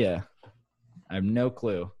no idea. I have no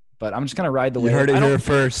clue. But I'm just gonna ride the wave. You heard it here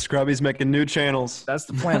first. Scrubby's making new channels. That's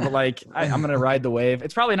the plan. But like, I'm gonna ride the wave.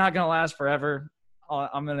 It's probably not gonna last forever.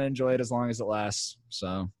 I'm gonna enjoy it as long as it lasts.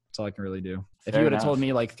 So that's all I can really do. If you would have told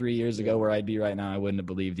me like 3 years ago where I'd be right now, I wouldn't have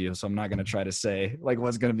believed you. So I'm not gonna try to say like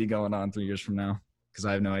what's gonna be going on 3 years from now because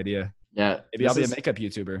I have no idea. Yeah, maybe I'll be a makeup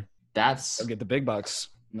YouTuber. I'll get the big bucks.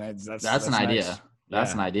 That's an idea.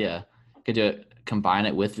 That's an idea. Could you combine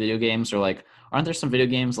it with video games or like? Aren't there some video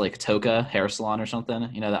games like Toka Hair Salon or something?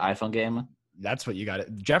 You know, the iPhone game? That's what you got.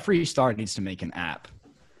 Jeffree Star needs to make an app.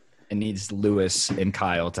 It needs Lewis and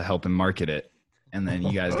Kyle to help him market it. And then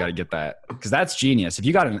you guys got to get that. Because that's genius. If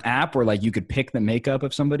you got an app where like you could pick the makeup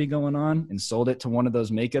of somebody going on and sold it to one of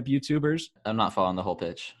those makeup YouTubers. I'm not following the whole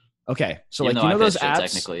pitch. Okay. So like, you know those apps?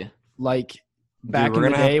 Technically. Like back in the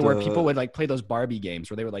day where people would like play those Barbie games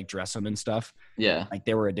where they would like dress them and stuff. Yeah. Like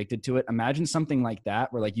they were addicted to it. Imagine something like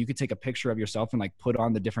that where like you could take a picture of yourself and like put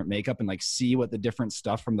on the different makeup and like see what the different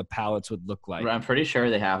stuff from the palettes would look like. I'm pretty sure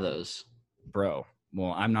they have those. Bro.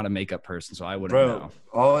 Well, I'm not a makeup person, so I wouldn't know.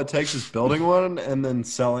 All it takes is building one and then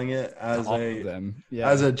selling it as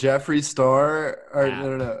as a Jeffree Star or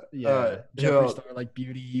no. Yeah. Jeffree Star, like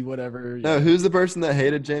beauty, whatever. No, who's the person that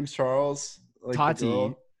hated James Charles? Like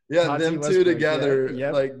Tati. Yeah, Tati them Westbrook, two together,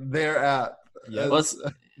 like their app. Yeah. What's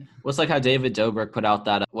like how David Dobrik put out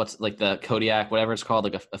that what's like the Kodiak, whatever it's called,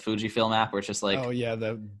 like a Fujifilm app where it's just like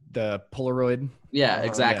the Polaroid. Yeah,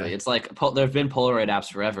 exactly. Yeah. It's like there've been Polaroid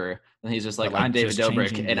apps forever, and he's just like I'm David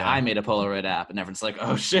Dobrik, and I made a Polaroid app, and everyone's like,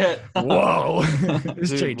 oh shit, whoa.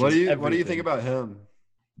 Dude, what do you think about him?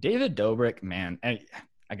 David Dobrik, man.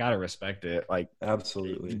 I gotta respect it. Like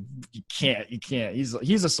absolutely, you can't.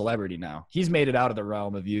 He's a celebrity now. He's made it out of the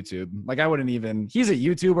realm of YouTube. Like I wouldn't even. He's a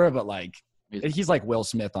YouTuber, but like He's like Will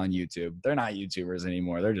Smith on YouTube. They're not YouTubers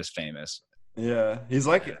anymore. They're just famous. Yeah, he's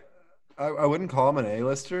like, I wouldn't call him an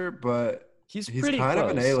A-lister, but He's he's pretty kind of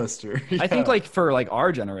an close. A-lister. I think Yeah. like for like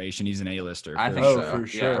our generation, he's an A-lister. I for think sure. so. For Yeah.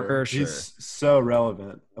 sure. For sure. He's so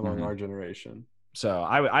relevant among Mhm. our generation. So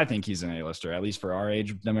I think he's an A-lister, at least for our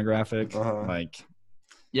age demographic. Uh-huh. Like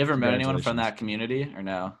You ever met anyone from Congratulations. that community or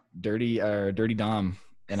no? Dirty Dom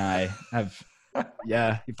and I have.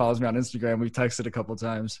 Yeah, he follows me on Instagram. We've texted a couple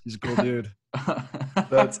times. He's a cool dude.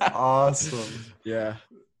 That's awesome. Yeah.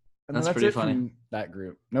 And That's that's pretty it funny. from that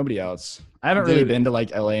group. Nobody else. I haven't really Dude. been to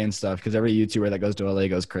like LA and stuff because every YouTuber that goes to LA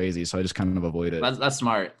goes crazy. So I just kind of avoid it. That's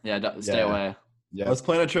smart. Yeah, stay Yeah. away. Yeah. Let's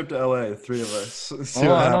plan a trip to LA, the three of us. See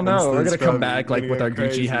Oh, what I don't happens. know. We're Then gonna come Scrubby, back we're like gonna with go our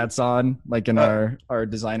crazy. Gucci hats on, like in our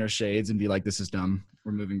designer shades, and be like, "This is dumb.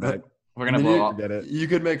 We're moving back." We're gonna Then blow you- up. Forget it. You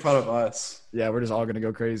could make fun of us. Yeah, we're just all gonna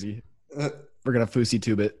go crazy. Uh, We're gonna fousey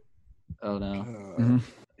tube it. Oh no. Mhm.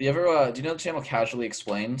 You ever do you know the channel Casually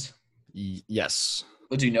Explained? Yes.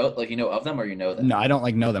 Well, do you know of them or you know them? No, I don't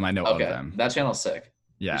like know them. I know Okay, of them. that channel's sick.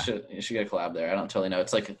 Yeah. You should get a collab there. I don't totally know.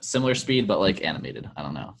 It's like similar speed, but like animated. I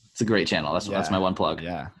don't know. It's a great channel. That's Yeah. my one plug.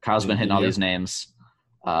 Yeah. Kyle's been hitting all Yeah. these names.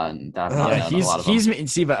 And I've Yeah, not known a lot of them.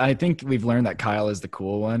 See, but I think we've learned that Kyle is the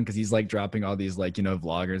cool one because he's like dropping all these like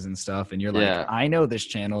vloggers and stuff, and you're like, Yeah. I know this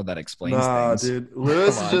channel that explains Nah, things. dude.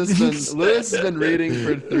 Lewis Come has on. just been Lewis has been reading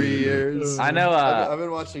for 3 years. I know. I've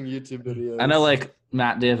been watching YouTube videos. I know, like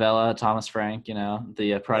Matt Diavella, Thomas Frank.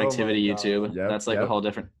 The productivity God. YouTube. Yep, That's like a yep. whole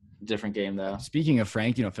different game, though. Speaking of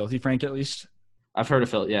Frank, Filthy Frank at least. I've heard of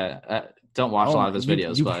Phil. Yeah, don't watch a lot of his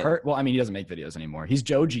videos, You've but heard, well, I mean, he doesn't make videos anymore. He's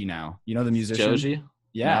Joji now. You know the musician. Joji.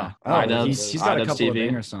 Yeah. No. iDubbbz. He's got a iDubbbz couple of TV.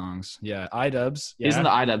 banger songs. Yeah, iDubbbz. Yeah. He's in the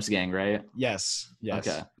iDubbbz gang, right? Yes. Yes.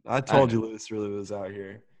 Okay. I told you Lewis really was out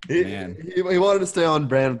here. Man. He wanted to stay on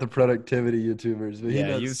brand with the productivity YouTubers, but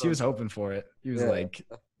Yeah, he was hoping for it. He was Yeah. like,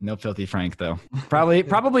 no Filthy Frank though.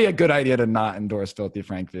 Probably a good idea to not endorse Filthy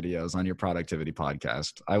Frank videos on your productivity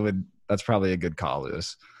podcast. That's probably a good call,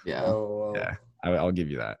 Lewis. Yeah. Oh, Yeah, I'll give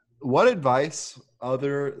you that. What advice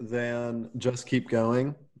other than just keep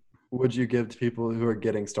going would you give to people who are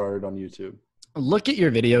getting started on YouTube? Look at your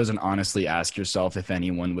videos and honestly ask yourself if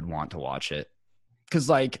anyone would want to watch it. Because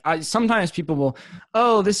sometimes people will,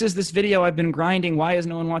 oh, this is this video I've been grinding. Why is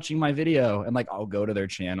no one watching my video? And I'll go to their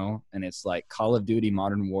channel and it's like Call of Duty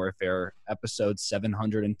Modern Warfare episode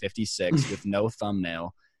 756 with no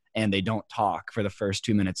thumbnail. And they don't talk for the first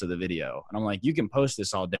 2 minutes of the video. And I'm like, you can post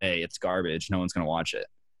this all day. It's garbage. No one's going to watch it.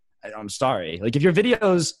 I'm sorry. If your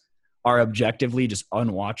videos are objectively just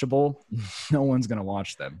unwatchable, no one's going to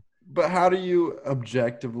watch them. But how do you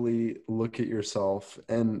objectively look at yourself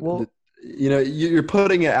and Well- you're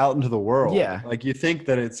putting it out into the world? Yeah. Like you think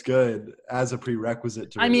that it's good as a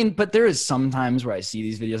prerequisite to I mean, but there is some times where I see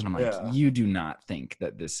these videos and I'm like, Yeah. you do not think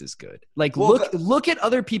that this is good. Well, Look at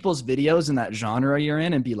other people's videos in that genre you're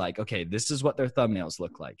in and be like, okay, this is what their thumbnails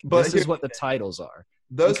look like. But This here- is what the titles are.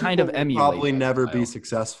 those kind of people will emulate probably that never be style.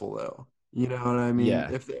 successful though. You know what I mean?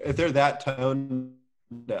 Yeah. If they're that tone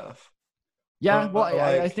deaf. Yeah, But, well,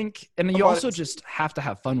 I like, think, and you but also it's- just have to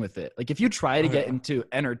have fun with it. If you try to Oh, get yeah. into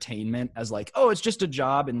entertainment as oh, it's just a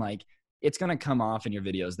job, and it's gonna come off in your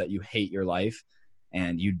videos that you hate your life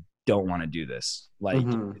and you don't want to do this.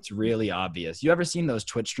 Mhm. It's really obvious. You ever seen those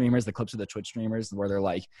Twitch streamers, the clips of the Twitch streamers where they're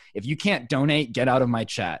like, if you can't donate, get out of my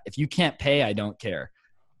chat. If you can't pay, I don't care.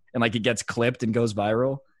 And it gets clipped and goes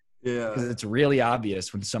viral. Yeah. Because it's really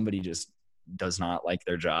obvious when somebody just does not like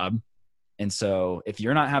their job. And so if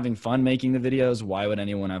you're not having fun making the videos, why would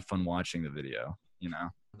anyone have fun watching the video?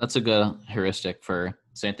 That's a good heuristic for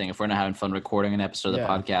same thing. If we're not having fun recording an episode of the Yeah.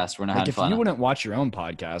 podcast, we're not having If fun. you wouldn't watch your own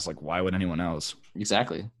podcast, why would anyone else?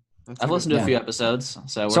 Exactly. That's a I've good listened to a point. few episodes,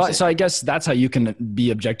 so we're So safe. I guess that's how you can be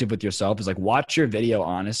objective with yourself is watch your video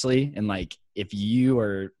honestly. And if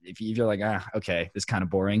you're like, okay, this is kind of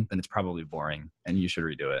boring, then it's probably boring and you should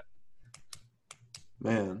redo it.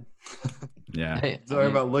 Man. Yeah. Hey, Sorry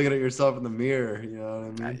about looking at yourself in the mirror. You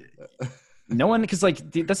know what I mean? No one, because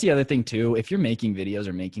that's the other thing too. If you're making videos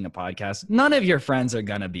or making a podcast, none of your friends are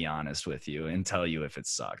gonna be honest with you and tell you if it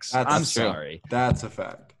sucks. That's I'm true. sorry. That's a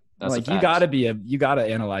fact. That's a you fact. gotta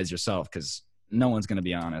analyze yourself because no one's gonna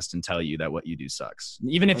be honest and tell you that what you do sucks.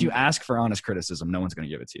 Even if you ask for honest criticism, no one's gonna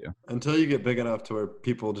give it to you. Until you get big enough to where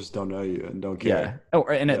people just don't know you and don't care. Oh,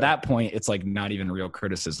 and Yeah. at that point, it's not even real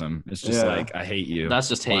criticism. It's just Yeah. I hate you. That's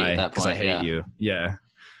just hate at that Because I point, hate yeah. you. Yeah,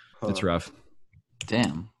 Huh. it's rough.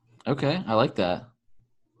 Damn. Okay, I like that.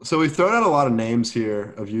 So we've thrown out a lot of names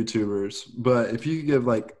here of YouTubers, but if you could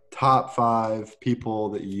give top 5 people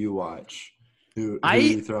that you watch, who are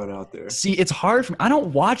you throwing out there? See, it's hard for me. I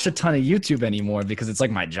don't watch a ton of YouTube anymore because it's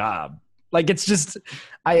my job. Like, it's just,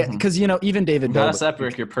 because, even David You gotta Dobrik.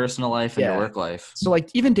 separate your personal life and your work life. So, like,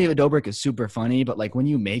 even David Dobrik is super funny, but, like, when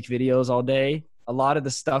you make videos all day, a lot of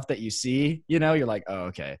the stuff that you see, you're like, oh,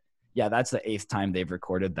 okay. Yeah, that's the 8th time they've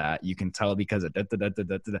recorded that. You can tell because of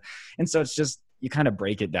da-da-da-da-da-da. And so it's just, you kind of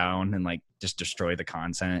break it down and, like, just destroy the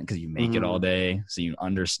content because you make it all day. So you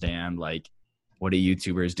understand, like, what a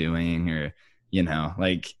YouTuber is doing, or,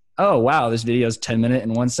 like, oh, wow, this video is 10 minutes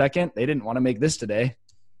and 1 second. They didn't want to make this today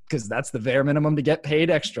because that's the bare minimum to get paid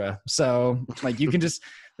extra. So, like, you can just,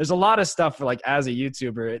 there's a lot of stuff for, like, as a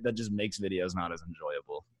YouTuber that just makes videos not as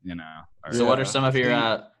enjoyable, So what are some of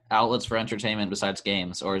your outlets for entertainment besides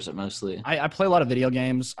games, or is it mostly? I play a lot of video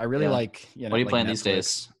games. I really like, what are you playing these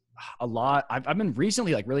days? A lot. I've been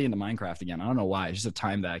recently, like, really into Minecraft again. I don't know why. It's just a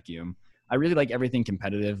time vacuum. I really like everything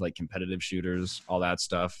competitive, like competitive shooters, all that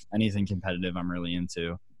stuff. Anything competitive I'm really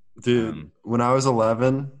into. Dude, when I was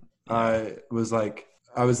 11, I was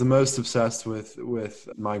the most obsessed with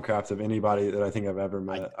Minecraft of anybody that I think I've ever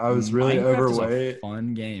met. I was really Minecraft overweight. Is a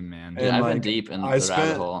fun game, man. Dude, I've been deep in the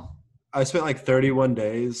rabbit hole. I spent like 31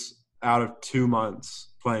 days out of 2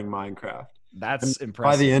 months playing Minecraft. That's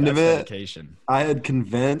impressive. By the end of it, dedication. I had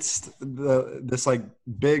convinced this like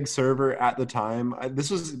big server at the time.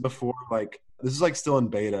 This was before this is like still in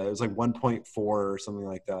beta. It was like 1.4 or something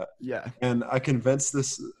like that. Yeah. And I convinced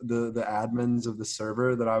the admins of the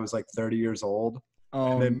server that I was like 30 years old.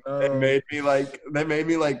 Oh, and they made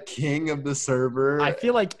me like king of the server. I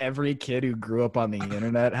feel like every kid who grew up on the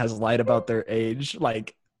internet has lied about their age,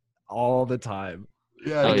 like, all the time.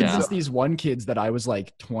 Yeah, I convinced these one kids that I was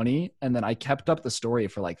like 20, and then I kept up the story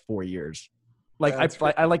for like 4 years. Like,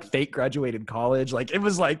 I like fake graduated college. Like, it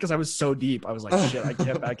was like, because I was so deep, I was like, shit, I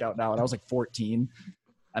can't back out now. And I was like 14.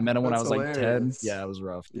 I met him when I was like 10. Yeah, it was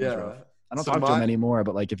rough. I don't talk to him anymore,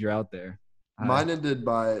 but like, if you're out there. Mine ended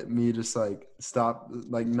by me just like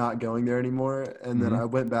not going there anymore. And then I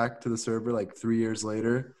went back to the server like 3 years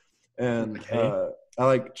later, and I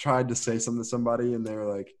like tried to say something to somebody, and they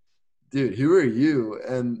were like, dude, who are you?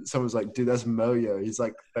 And someone was like, dude, that's Moyo. He's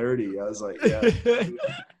like 30. I was like, yeah,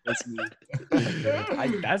 that's me.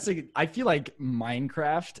 I feel like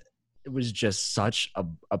Minecraft, it was just such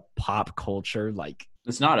a pop culture. Like,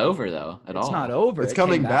 it's not over though at all. It's not over. It's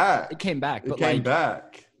coming back. It came back. It came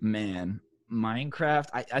back. Man, Minecraft.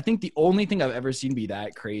 I think the only thing I've ever seen be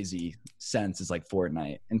that crazy since is like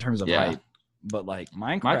Fortnite in terms of hype. But like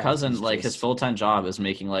Minecraft. My cousin, like, his full-time job is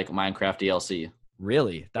making like Minecraft DLC.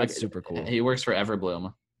 Really? That's super cool. He works for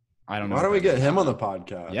Everbloom. I don't know. Why don't we get him on the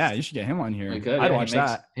podcast? Yeah, you should get him on here. I'd watch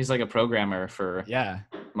that. He's like a programmer for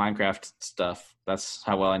Minecraft stuff. That's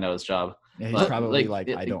how well I know his job. Yeah, he's probably like,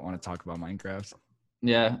 I don't want to talk about Minecraft.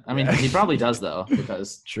 Yeah, I mean, he probably does though,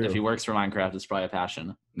 because if he works for Minecraft, it's probably a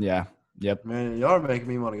passion. Yeah. Yep. Man, y'all are making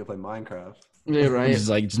me want to go play Minecraft. Yeah, right.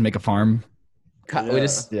 Just make a farm.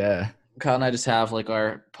 Kyle and I just have like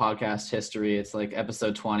our podcast history. It's like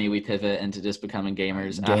episode 20, we pivot into just becoming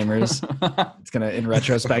gamers. It's gonna, in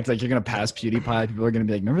retrospect, like, you're gonna pass PewDiePie. People are gonna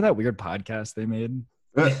be like, remember that weird podcast they made?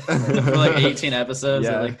 For like 18 episodes,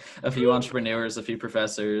 and like a few entrepreneurs, a few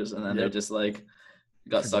professors, and then they're just like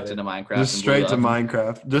got sucked into Minecraft. Just straight to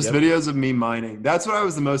Minecraft. Just videos of me mining. That's what I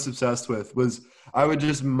was the most obsessed with. Was I would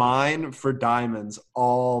just mine for diamonds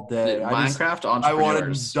all day. Minecraft entrepreneurs. I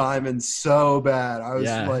wanted diamonds so bad. I was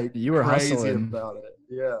like, you were crazy hustling about it.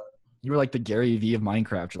 Yeah. You were like the Gary Vee of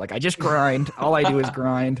Minecraft. You're like, I just grind. All I do is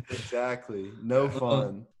grind. Exactly. No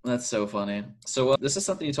fun. That's so funny. So this is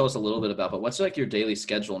something you told us a little bit about, but what's like your daily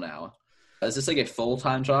schedule now? Is this like a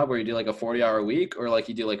full-time job where you do like a 40-hour week, or like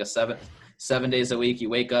you do like a seven days a week? You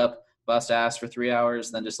wake up, bust ass for 3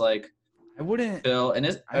 hours, then just like I wouldn't chill. And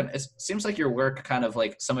it seems like your work kind of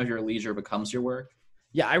like some of your leisure becomes your work.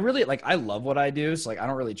 Yeah, I really like, I love what I do. So like, I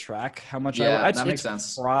don't really track how much that makes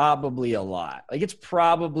sense. Probably a lot. Like, it's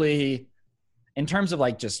probably, in terms of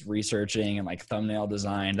like just researching and like thumbnail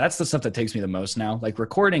design, that's the stuff that takes me the most now. Like,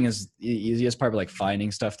 recording is the easiest part, but like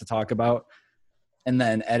finding stuff to talk about, and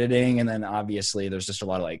then editing. And then obviously there's just a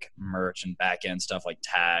lot of like merch and back end stuff, like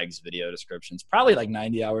tags, video descriptions, probably like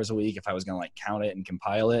 90 hours a week if I was going to like count it and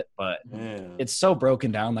compile it. But it's so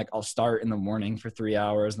broken down. Like, I'll start in the morning for 3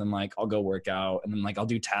 hours, then like I'll go work out, and then like I'll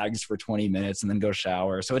do tags for 20 minutes and then go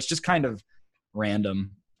shower. So it's just kind of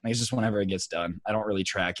random. Like, it's just whenever it gets done. I don't really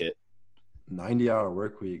track it. 90-hour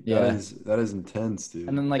work week. Yeah. That is intense, dude.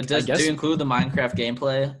 And then like, do you include the Minecraft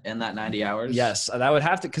gameplay in that 90 hours? Yes, that would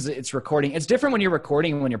have to, because it's recording. It's different when you're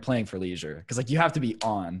recording and when you're playing for leisure, because like you have to be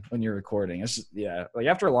on when you're recording. It's just, like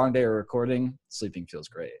after a long day of recording, sleeping feels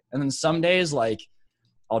great. And then some days, like,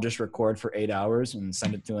 I'll just record for 8 hours and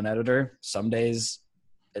send it to an editor. Some days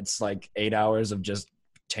it's like 8 hours of just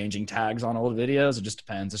changing tags on old videos. It just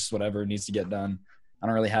depends. It's just whatever needs to get done. I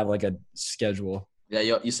don't really have like a schedule.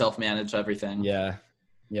 Yeah, you self-manage everything. Yeah.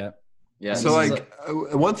 So like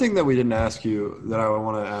one thing that we didn't ask you that I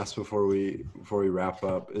want to ask before we wrap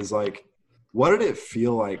up is like, what did it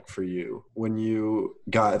feel like for you when you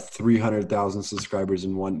got 300,000 subscribers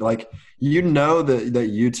in one? Like, that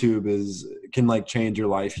YouTube can like change your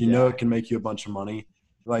life. You know, it can make you a bunch of money.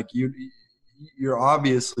 Like you're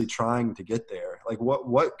obviously trying to get there. Like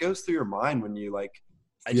what goes through your mind when you like?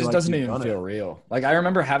 It just doesn't even feel real. Like I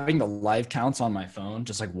remember having the live counts on my phone,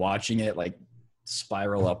 just like watching it like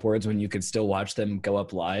spiral upwards when you could still watch them go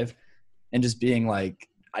up live, and just being like,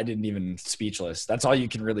 I didn't even speechless. That's all you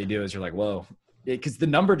can really do is you're like, whoa, because the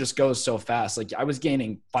number just goes so fast. Like I was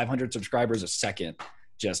gaining 500 subscribers a second,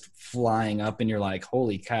 just flying up, and you're like,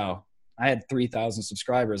 holy cow, I had 3,000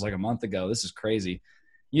 subscribers like a month ago. This is crazy.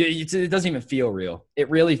 It doesn't even feel real. It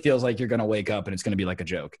really feels like you're going to wake up and it's going to be like a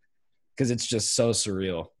joke, because it's just so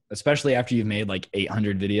surreal, especially after you've made like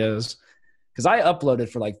 800 videos. Because I uploaded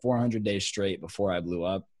for like 400 days straight before I blew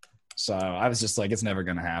up. So I was just like, it's never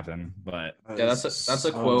going to happen. But yeah, that's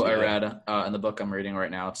a quote I read in the book I'm reading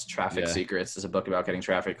right now. It's Traffic Secrets. It's a book about getting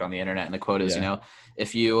traffic on the internet. And the quote is,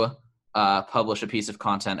 if you publish a piece of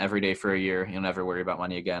content every day for a year, you'll never worry about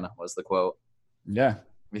money again, was the quote. Yeah.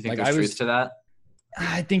 You think there's truth to that?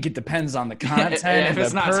 I think it depends on the content and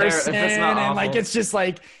the person. And like, it's just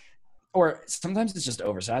like, or sometimes it's just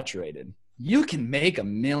oversaturated. You can make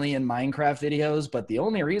 1 million Minecraft videos, but the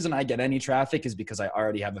only reason I get any traffic is because I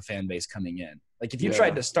already have a fan base coming in. Like if you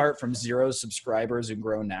tried to start from 0 subscribers and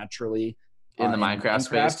grow naturally in the Minecraft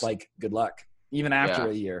space, like good luck. Even after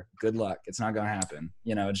a year, good luck. It's not going to happen.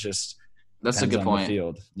 You know, it's just that's a good point.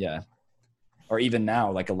 Field. Yeah. Or even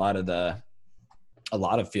now, like a lot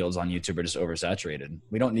of fields on YouTube are just oversaturated.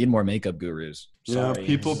 We don't need more makeup gurus. Sorry. Yeah,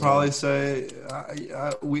 people probably say,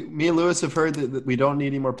 me and Lewis have heard that we don't need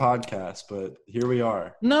any more podcasts, but here we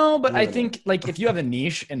are. No, but I think like if you have a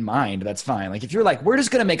niche in mind, that's fine. Like if you're like, we're just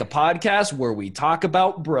going to make a podcast where we talk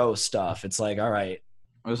about bro stuff. It's like, all right.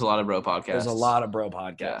 There's a lot of bro podcasts. There's a lot of bro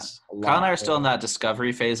podcasts. Yeah. Kyle and I are still in that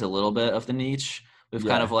discovery phase a little bit of the niche. We've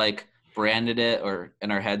kind of like branded it, or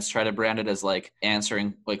in our heads try to brand it as like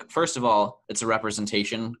answering, like, first of all, it's a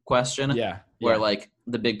representation question. Where like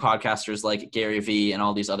the big podcasters like Gary Vee and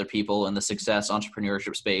all these other people in the success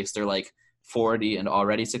entrepreneurship space, they're like 40 and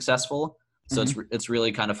already successful. So it's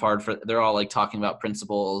really kind of hard they're all like talking about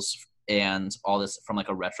principles and all this from like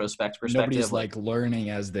a retrospect perspective. Nobody's like learning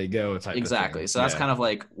as they go type exactly. of thing. So that's kind of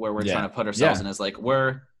like where we're trying to put ourselves in, is like,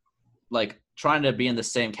 we're like trying to be in the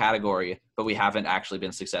same category, but we haven't actually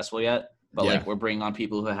been successful yet. But like we're bringing on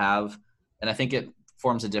people who have, and I think it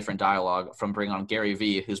forms a different dialogue from bringing on Gary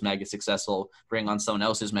Vee, who's mega successful, bring on someone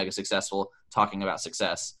else who's mega successful talking about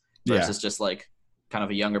success, versus just like kind of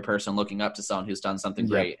a younger person looking up to someone who's done something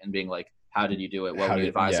great and being like, how did you do it? What would you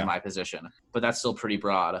advise in my position? But that's still pretty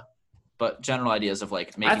broad. But general ideas of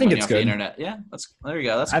like making money off the internet. Yeah, there you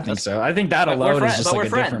go. I think so. I think that alone is just like a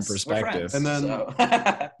different perspective. And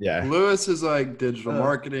then Lewis is like digital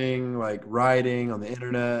marketing, like writing on the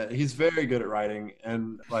internet. He's very good at writing,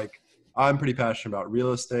 and like I'm pretty passionate about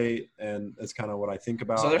real estate, and that's kind of what I think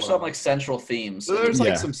about. So there's some like central themes. So there's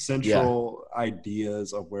like some central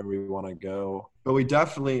ideas of where we want to go, but we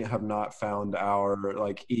definitely have not found our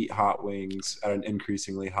like eat hot wings at an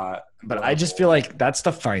increasingly hot. But I just feel like that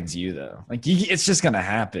stuff finds you though. Like it's just gonna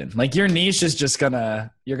happen. Like your niche is just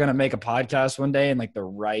you're gonna make a podcast one day in like the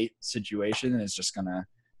right situation, and it's gonna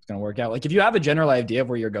work out. Like if you have a general idea of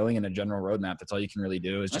where you're going in a general roadmap, that's all you can really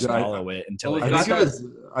do is just follow it until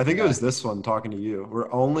I think it was this one talking to you.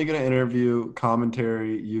 We're only going to interview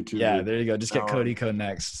commentary YouTube. Yeah, there you go. Just get Cody Co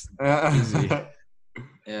next. Easy.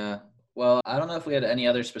 Yeah. Well, I don't know if we had any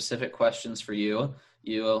other specific questions for you.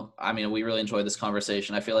 I mean, we really enjoyed this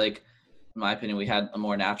conversation. I feel like, in my opinion, we had a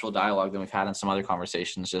more natural dialogue than we've had in some other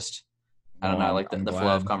conversations. Just, I don't know. I like the flow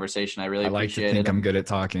of conversation. I really appreciate it. I like to think I'm good at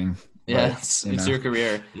talking. Yeah, it's your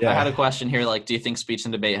career. I had a question here, like, do you think speech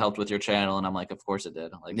and debate helped with your channel? And I'm like, of course it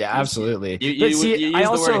did. Like, absolutely. You use the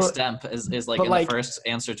word extemp is like in the first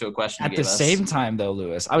answer to a question. At the same time, though,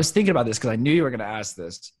 Lewis, I was thinking about this because I knew you were going to ask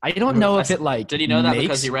this. I don't know if it like. Did you know that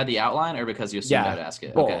because you read the outline or because you assumed I'd ask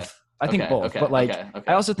it? Both. Okay. I think both. Okay. But like,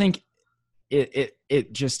 I also think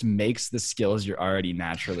it just makes the skills you're already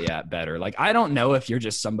naturally at better. Like, I don't know if you're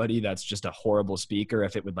just somebody that's just a horrible speaker,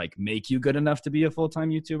 if it would like make you good enough to be a full-time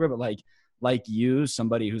YouTuber, but like you,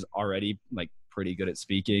 somebody who's already like pretty good at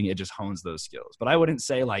speaking, it just hones those skills. But I wouldn't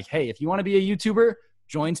say like, hey, if you want to be a YouTuber,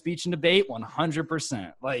 join speech and debate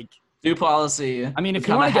 100%. Like do policy. I mean, if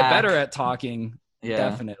you want to get better at talking,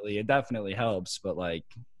 it definitely helps. But like,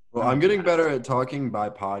 Well, I'm getting better at talking by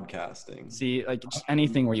podcasting. See, like just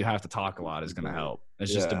anything where you have to talk a lot is going to help.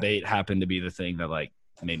 It's just debate happened to be the thing that like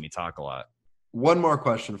made me talk a lot. One more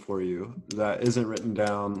question for you that isn't written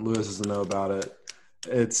down. Lewis doesn't know about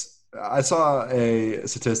it. I saw a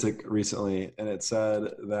statistic recently, and it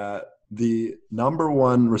said that the number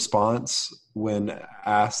one response when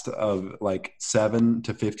asked of like 7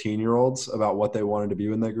 to 15-year-olds about what they wanted to be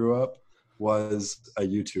when they grew up was a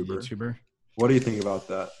YouTuber. What do you think about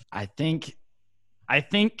that? I think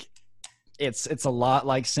it's a lot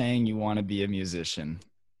like saying you want to be a musician.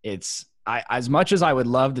 As much as I would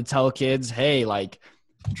love to tell kids, hey, like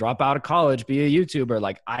drop out of college, be a YouTuber.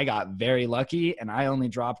 Like I got very lucky and I only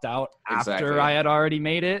dropped out after I had already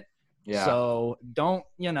made it. Yeah. So don't,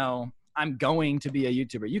 I'm going to be a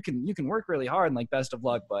YouTuber. You can work really hard and like best of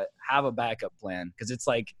luck, but have a backup plan. Cause it's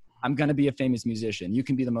like, I'm going to be a famous musician. You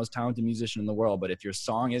can be the most talented musician in the world, but if your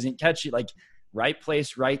song isn't catchy, like right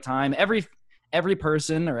place, right time, every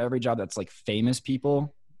person or every job that's like famous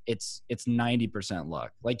people, it's 90%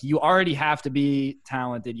 luck. Like you already have to be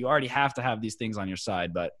talented. You already have to have these things on your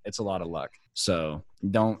side, but it's a lot of luck. So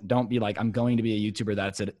don't be like, I'm going to be a YouTuber.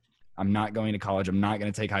 That's it. I'm not going to college. I'm not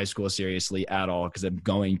going to take high school seriously at all because I'm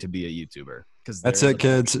going to be a YouTuber. That's it,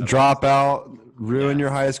 kids. Drop out, ruin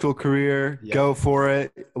your high school career. Yeah. Go for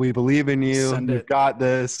it. We believe in you. You've got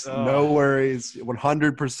this. No worries.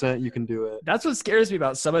 100% you can do it. That's what scares me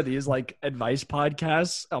about some of these like advice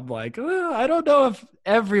podcasts. I'm like, I don't know if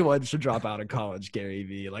everyone should drop out of college, Gary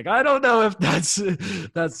Vee. Like, I don't know if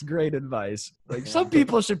that's great advice. Like some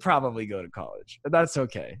people should probably go to college, and that's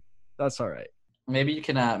okay. That's all right. Maybe you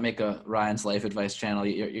can make a Ryan's Life Advice channel.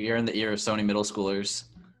 You're in the ear of Sony middle schoolers.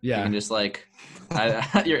 Yeah. You can just like,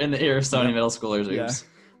 you're in the ear of Sony middle schoolers. Oops. Yeah.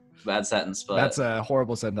 Bad sentence, but. That's a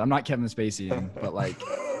horrible sentence. I'm not Kevin Spacey, but like,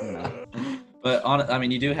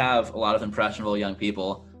 But you do have a lot of impressionable young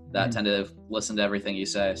people that tend to listen to everything you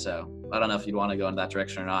say. So I don't know if you'd want to go in that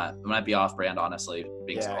direction or not. It might be off brand, honestly,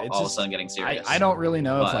 being all of a sudden getting serious. I don't really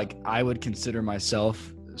know if like I would consider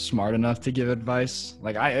myself smart enough to give advice.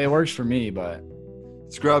 Like it works for me, but.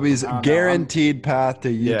 Scrubby's guaranteed path to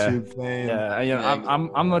YouTube fame. Yeah,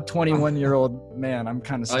 I'm a 21-year-old man. I'm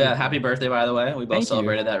kind of. Oh yeah, happy birthday, by the way. We both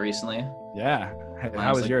celebrated that recently. Yeah.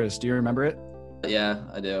 How was yours? Do you remember it? Yeah,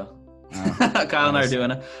 I do. Oh, Kyle and I are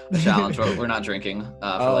doing a challenge where we're not drinking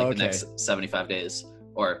for the next 75 days.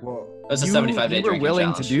 It's a 75-day drinking challenge. You were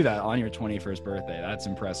willing to do that on your 21st birthday. That's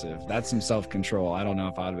impressive. That's some self-control. I don't know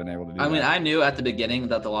if I'd have been able to do that. I mean, I knew at the beginning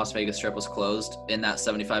that the Las Vegas trip was closed in that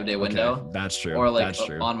 75-day window. Okay, that's true. Or like that's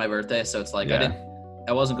true. On my birthday. So it's like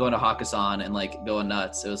I wasn't going to Hakkasan and like going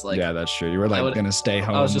nuts. It was like that's true. You were like going to stay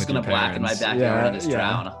home. I was just going to blacken my backyard in this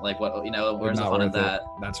drown. Like what where's the fun of that?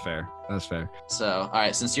 That's fair. So all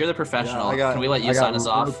right, since you're the professional, can we let you sign us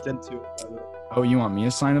off? Oh, you want me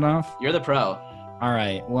to sign it off? You're the pro. All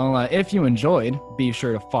right. Well, if you enjoyed, be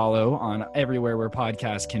sure to follow on everywhere where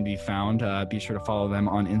podcasts can be found. Be sure to follow them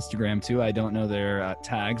on Instagram too. I don't know their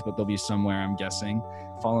tags, but they'll be somewhere, I'm guessing.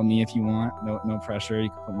 Follow me if you want. No pressure.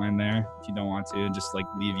 You can put mine there if you don't want to. Just like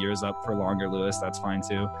leave yours up for longer, Lewis. That's fine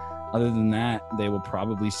too. Other than that, they will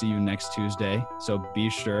probably see you next Tuesday. So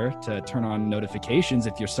be sure to turn on notifications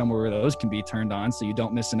if you're somewhere where those can be turned on so you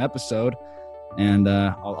don't miss an episode. And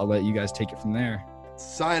I'll let you guys take it from there.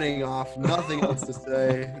 Signing off. Nothing else to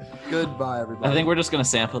say. Goodbye, everybody. I think we're just going to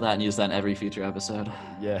sample that and use that in every future episode.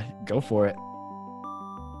 Yeah, go for it.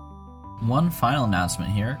 One final announcement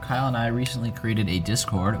here. Kyle and I recently created a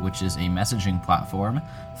Discord, which is a messaging platform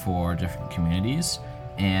for different communities.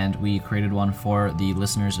 And we created one for the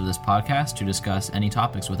listeners of this podcast to discuss any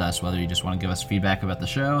topics with us, whether you just want to give us feedback about the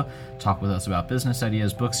show, talk with us about business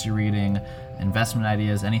ideas, books you're reading, investment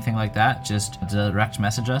ideas, anything like that. Just direct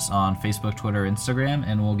message us on Facebook, Twitter, Instagram,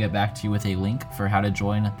 and we'll get back to you with a link for how to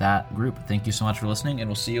join that group. Thank you so much for listening, and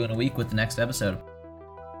we'll see you in a week with the next episode.